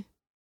for me.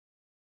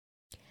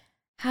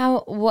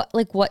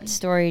 What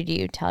story do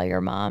you tell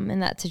your mom in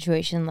that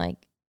situation? Like,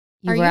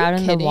 you Are were you out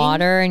in the kidding?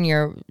 water in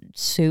your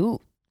suit?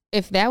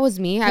 If that was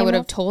me, I would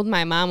have told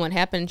my mom what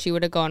happened. She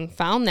would have gone and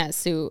found that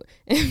suit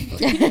and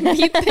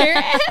beat their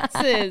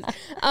asses.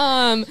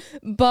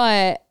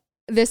 But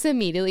this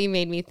immediately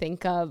made me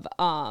think of,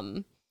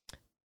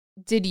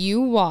 did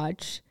you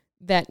watch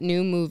that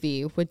new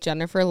movie with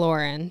Jennifer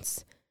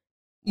Lawrence?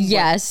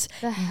 Yes.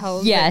 What the hell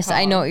is yes, it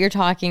I know called? what you're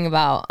talking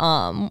about.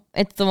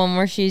 It's the one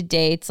where she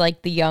dates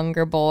like the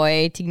younger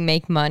boy to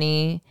make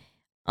money.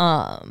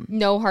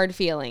 No Hard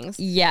Feelings.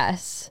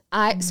 Yes.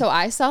 So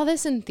I saw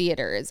this in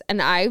theaters,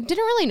 and I didn't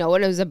really know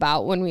what it was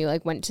about when we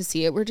like went to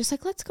see it. We're just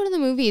like, let's go to the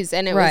movies,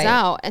 and it was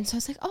out, and so I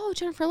was like, oh,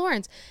 Jennifer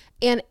Lawrence,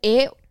 and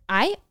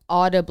I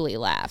audibly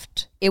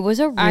laughed. It was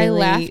a I really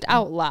laughed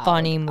out loud.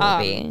 funny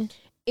movie.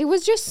 It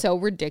was just so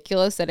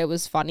ridiculous that it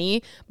was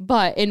funny.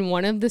 But in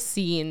one of the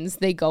scenes,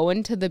 they go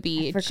into the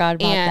beach. I forgot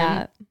about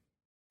that.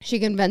 She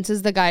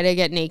convinces the guy to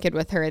get naked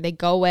with her. They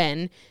go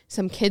in.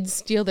 Some kids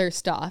steal their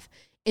stuff.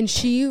 And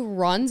she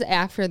runs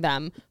after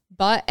them,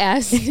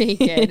 butt-ass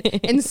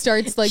naked, and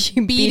starts like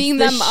beating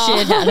them up.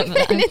 Shit out of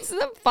them. And it's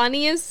the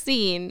funniest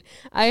scene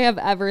I have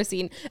ever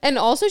seen. And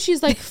also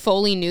she's like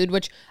fully nude,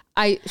 which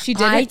I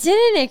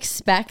didn't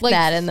expect like,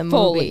 that in the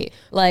fully. movie.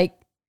 Like,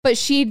 But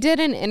she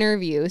did an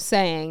interview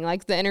saying,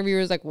 like, the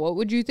interviewer was like, what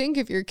would you think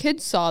if your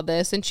kids saw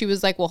this? And she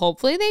was like, well,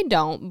 hopefully they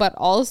don't. But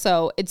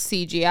also, it's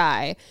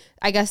CGI.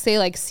 I guess they,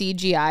 like,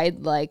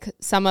 CGI'd, like,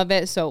 some of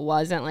it, so it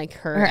wasn't, like,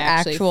 her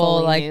actually actual,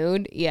 fully like,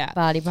 nude. Yeah.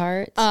 body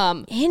parts.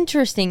 I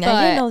Interesting. I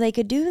didn't didn't know they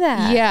could do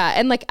that. Yeah.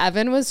 And, like,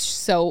 Evan was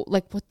so,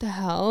 like, what the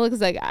hell?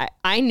 Because, like,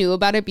 I knew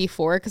about it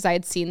before because I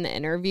had seen the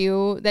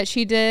interview that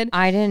she did.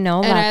 I didn't know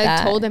about that.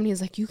 And I told him, he's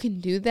like, you can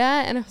do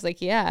that? And I was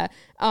like, yeah.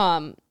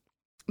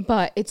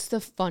 But it's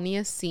the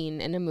funniest scene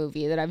in a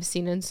movie that I've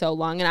seen in so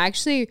long. And I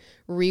actually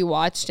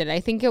rewatched it. I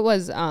think it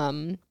was, I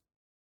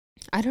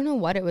don't know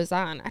what it was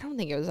on. I don't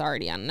think it was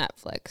already on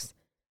Netflix.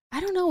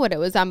 I don't know what it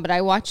was on, but I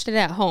watched it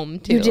at home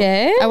too. You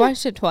did? I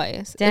watched it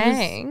twice.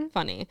 Dang. It was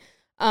funny.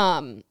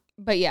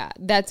 But yeah,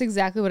 that's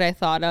exactly what I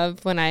thought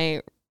of when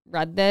I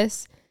read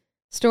this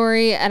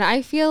story. And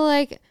I feel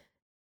like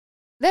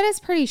that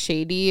is pretty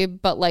shady,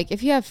 but like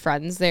if you have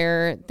friends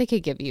there, they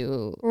could give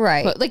you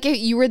Right. But like if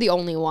you were the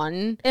only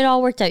one. It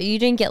all worked out. You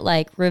didn't get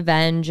like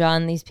revenge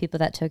on these people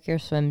that took your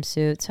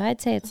swimsuit. So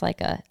I'd say it's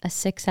like a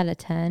 6 out of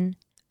 10.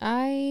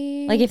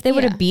 Like if they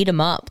would have beat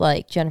him up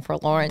like Jennifer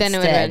Lawrence then it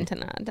would have did. been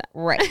 10 out of 10.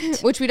 Right.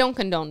 Which we don't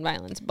condone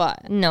violence,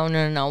 but No.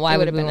 Why It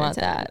would would've we been a want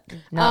 10. that?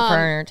 Not for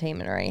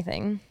entertainment or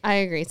anything. I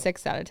agree.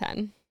 6 out of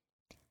 10.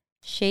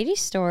 Shady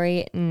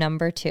story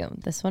number 2.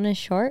 This one is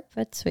short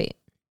but sweet.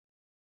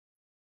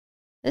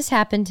 This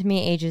happened to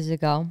me ages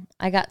ago.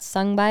 I got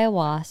stung by a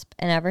wasp,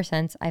 and ever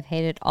since I've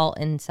hated all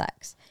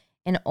insects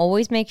and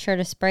always make sure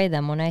to spray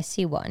them when I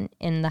see one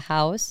in the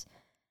house.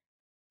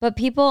 But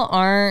people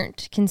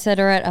aren't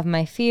considerate of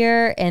my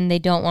fear, and they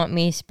don't want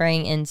me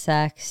spraying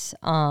insects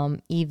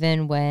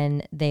even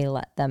when they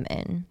let them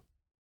in.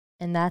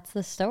 And that's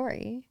the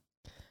story.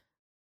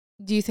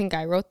 Do you think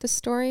I wrote this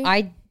story?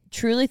 I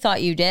truly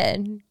thought you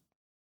did.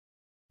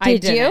 I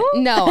Did you?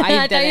 didn't. No, I I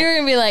didn't. thought you were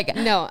going to be like,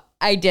 No,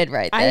 I did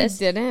write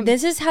this. I didn't.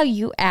 This is how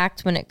you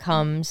act when it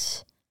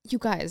comes You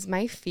guys,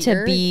 my fear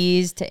to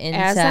bees, to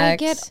insects. as I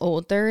get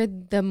older,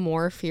 the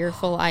more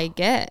fearful I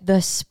get.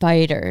 The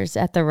spiders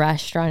at the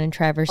restaurant in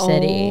Traverse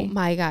City. Oh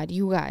my God,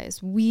 you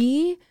guys.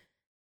 We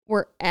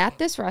were at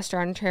this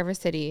restaurant in Traverse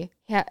City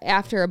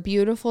after a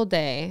beautiful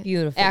day.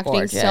 Beautiful, acting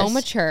gorgeous. so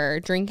mature,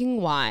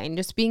 drinking wine,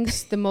 just being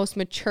the most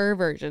mature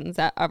versions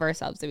of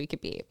ourselves that we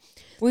could be.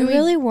 We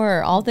really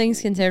were. All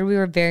things considered, we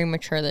were very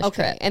mature this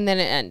trip. And then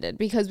it ended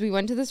because we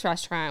went to this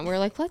restaurant and we were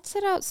like, let's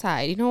sit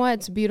outside. You know what?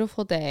 It's a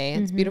beautiful day.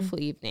 It's a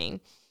beautiful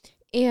evening.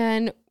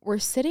 And we're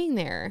sitting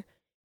there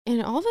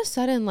and all of a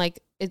sudden, like,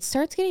 it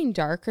starts getting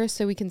darker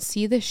so we can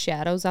see the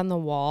shadows on the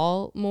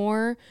wall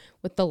more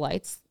with the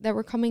lights that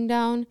were coming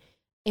down.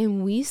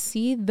 And we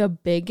see the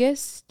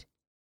biggest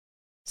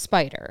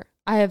spider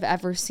I have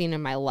ever seen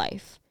in my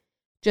life.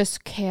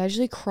 Just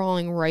casually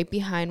crawling right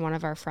behind one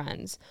of our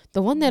friends.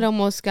 The one that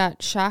almost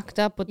got shocked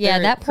up with their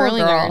that poor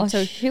curling girl. iron.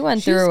 So she went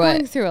she's through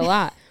going it. through a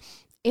lot.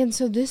 And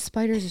so this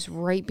spider is just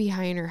right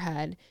behind her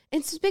head. And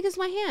it's as big as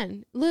my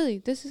hand. Literally,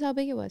 this is how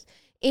big it was.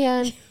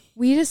 And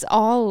we just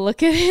all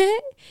look at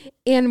it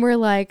and we're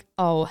like,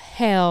 oh,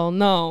 hell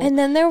no. And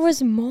then there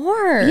was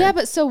more. Yeah,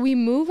 but so we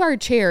move our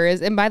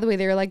chairs. And by the way,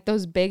 they're like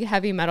those big,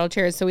 heavy metal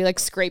chairs. So we like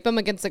scrape them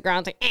against the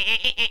ground. Like,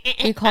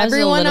 It caused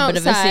a little bit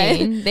of a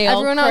scene. They all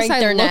everyone cranked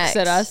outside their looks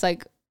at necks. us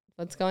like,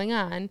 what's going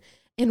on?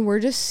 And we're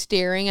just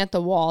staring at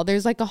the wall.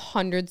 There's like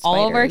 100 spiders.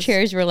 All of our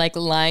chairs were like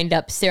lined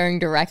up, staring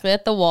directly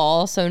at the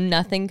wall, so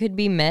nothing could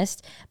be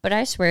missed. But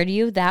I swear to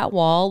you, that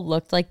wall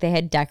looked like they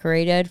had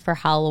decorated for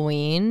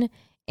Halloween,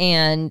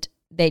 and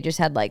they just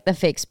had like the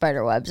fake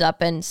spider webs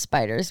up and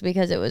spiders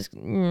because it was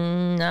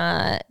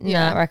not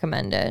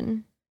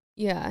recommended.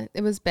 Yeah,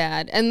 it was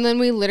bad. And then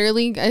we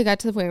literally got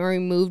to the point where we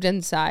moved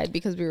inside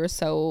because we were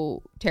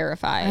so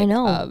terrified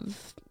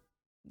of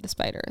the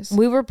spiders.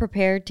 We were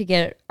prepared to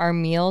get our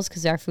meals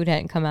because our food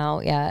hadn't come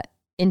out yet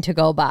in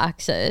to-go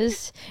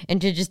boxes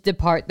and to just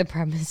depart the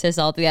premises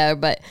altogether.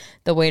 But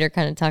the waiter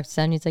kind of talked us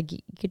down. He's like, you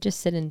could just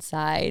sit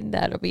inside.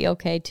 That'll be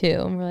okay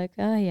too. And we're like,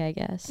 oh yeah, I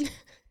guess.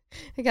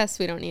 I guess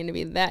we don't need to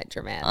be that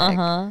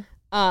dramatic.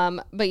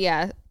 But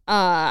yeah,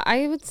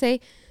 I would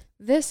say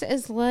this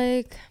is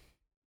like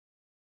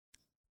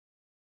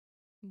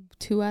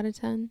 2 out of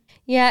 10.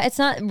 Yeah, it's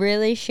not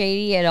really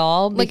shady at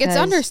all. Like it's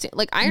I understand.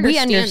 We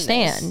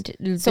understand.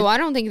 This. So I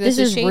don't think this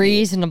is shady.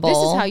 Reasonable. This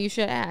is how you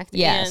should act.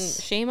 Yes.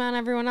 And shame on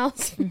everyone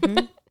else.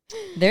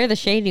 They're the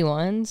shady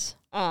ones.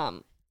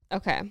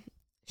 Okay.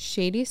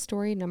 Shady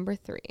story number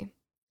 3.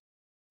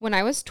 When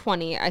I was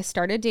 20, I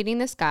started dating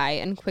this guy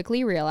and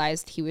quickly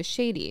realized he was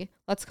shady.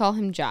 Let's call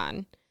him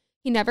John.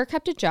 He never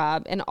kept a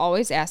job and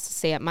always asked to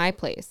stay at my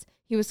place.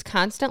 He was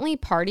constantly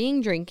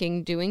partying,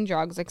 drinking, doing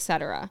drugs,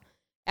 etc.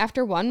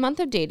 After 1 month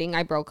of dating,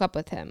 I broke up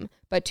with him,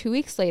 but 2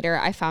 weeks later,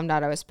 I found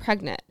out I was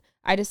pregnant.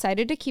 I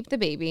decided to keep the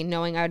baby,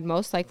 knowing I would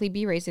most likely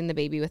be raising the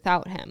baby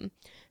without him.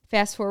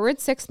 Fast forward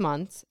 6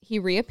 months, he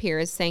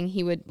reappears saying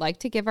he would like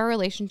to give our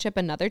relationship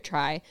another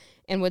try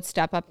and would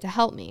step up to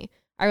help me.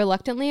 I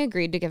reluctantly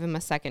agreed to give him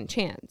a second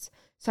chance.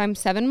 So I'm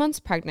 7 months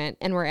pregnant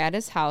and we're at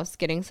his house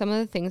getting some of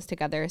the things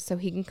together so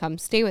he can come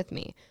stay with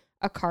me.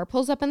 A car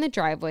pulls up in the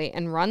driveway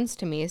and runs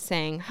to me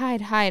saying,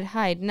 hide, hide,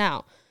 hide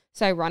now.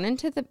 So I run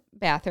into the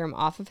bathroom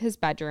off of his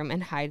bedroom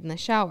and hide in the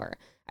shower.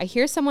 I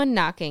hear someone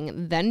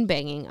knocking, then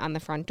banging on the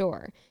front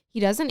door. He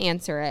doesn't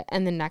answer it,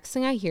 and the next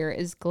thing I hear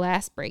is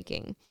glass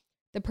breaking.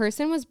 The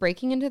person was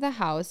breaking into the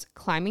house,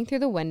 climbing through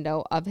the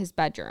window of his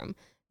bedroom.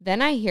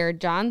 Then I hear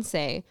John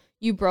say,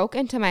 you broke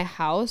into my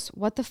house?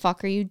 What the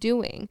fuck are you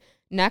doing?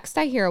 Next,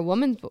 I hear a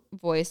woman's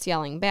voice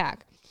yelling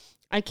back,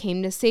 I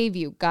came to save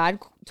you. God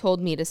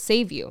told me to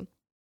save you.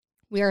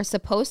 We are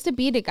supposed to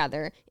be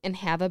together and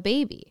have a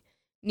baby.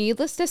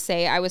 Needless to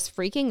say, I was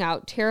freaking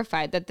out,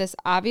 terrified that this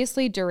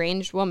obviously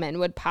deranged woman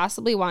would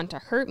possibly want to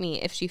hurt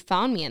me if she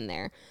found me in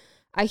there.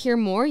 I hear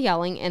more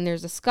yelling and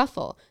there's a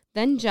scuffle.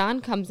 Then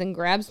John comes and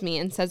grabs me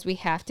and says we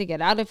have to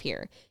get out of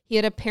here. He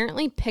had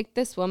apparently picked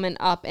this woman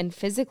up and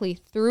physically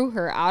threw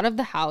her out of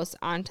the house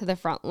onto the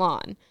front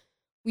lawn.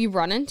 We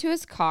run into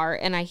his car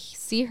and I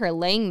see her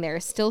laying there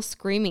still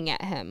screaming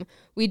at him.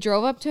 We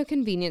drove up to a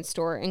convenience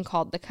store and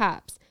called the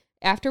cops.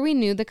 After we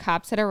knew the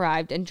cops had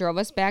arrived and drove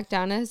us back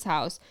down to his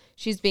house,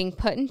 she's being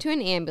put into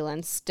an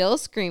ambulance, still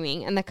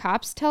screaming, and the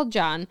cops tell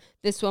John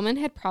this woman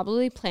had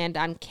probably planned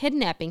on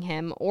kidnapping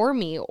him or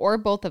me or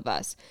both of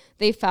us.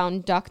 They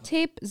found duct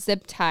tape,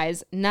 zip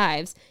ties,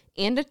 knives,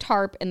 and a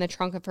tarp in the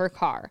trunk of her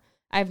car.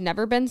 I've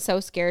never been so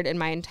scared in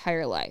my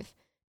entire life.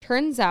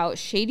 Turns out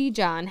Shady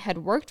John had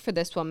worked for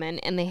this woman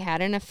and they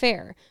had an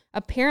affair.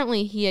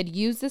 Apparently, he had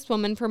used this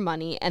woman for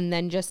money and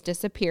then just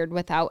disappeared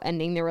without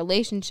ending the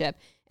relationship,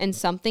 and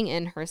something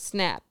in her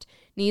snapped.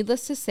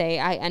 Needless to say,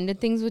 I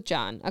ended things with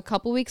John. A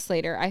couple weeks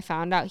later, I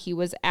found out he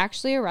was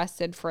actually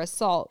arrested for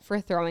assault for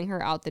throwing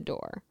her out the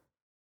door.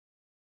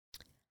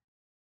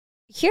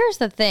 Here's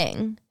the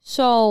thing.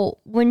 So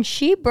when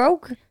she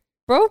broke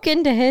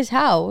into his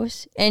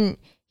house and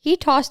he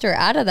tossed her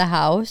out of the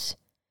house,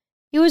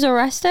 he was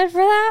arrested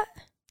for that?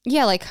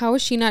 Yeah, like how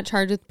is she not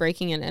charged with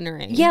breaking and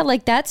entering? Yeah,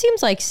 like that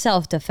seems like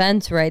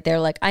self-defense right there.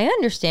 Like I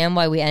understand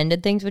why we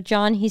ended things with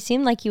John. He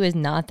seemed like he was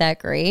not that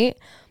great.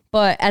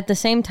 But at the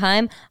same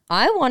time,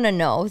 I want to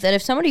know that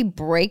if somebody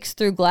breaks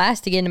through glass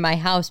to get into my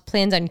house,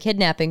 plans on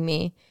kidnapping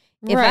me,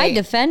 if I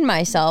defend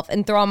myself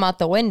and throw them out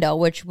the window,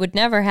 which would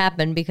never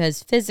happen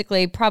because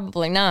physically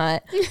probably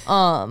not,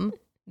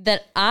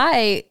 that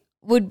I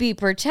would be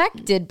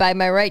protected by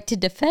my right to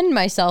defend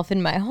myself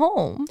in my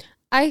home.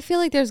 I feel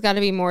like there's got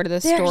to be more to the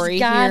story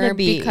here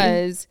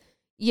because,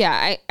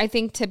 yeah, I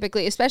think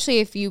typically, especially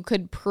if you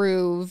could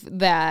prove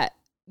that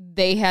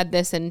they had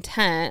this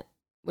intent,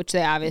 which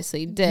they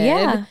obviously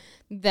did,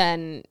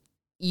 then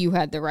you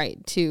had the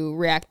right to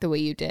react the way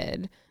you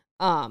did.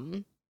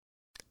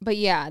 But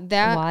yeah,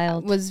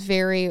 that was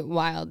very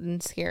wild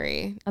and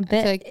scary. A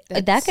bit.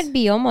 Like that could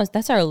be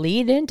that's our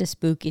lead into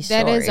spooky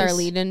stories. That is our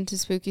lead into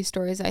spooky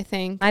stories, I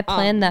think. I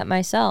planned that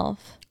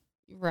myself.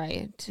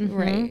 Right,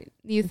 right.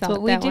 You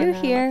thought what we do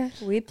here.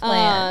 We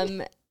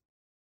plan.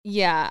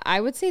 Yeah, I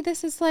would say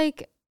this is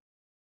like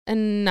a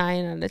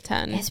 9 out of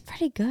 10. It's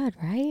pretty good,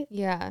 right?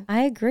 Yeah.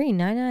 I agree,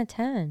 9 out of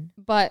 10.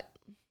 But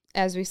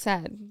as we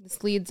said,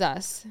 this leads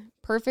us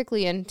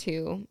perfectly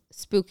into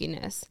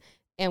spookiness.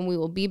 And we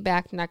will be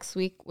back next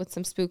week with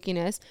some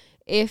spookiness.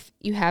 If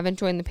you haven't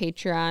joined the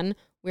Patreon,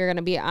 we're going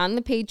to be on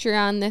the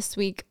Patreon this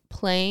week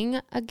playing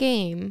a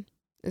game.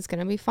 It's going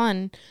to be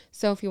fun.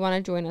 So if you want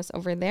to join us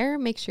over there,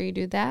 make sure you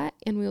do that.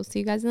 And we will see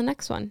you guys in the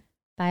next one.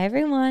 Bye,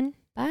 everyone.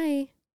 Bye.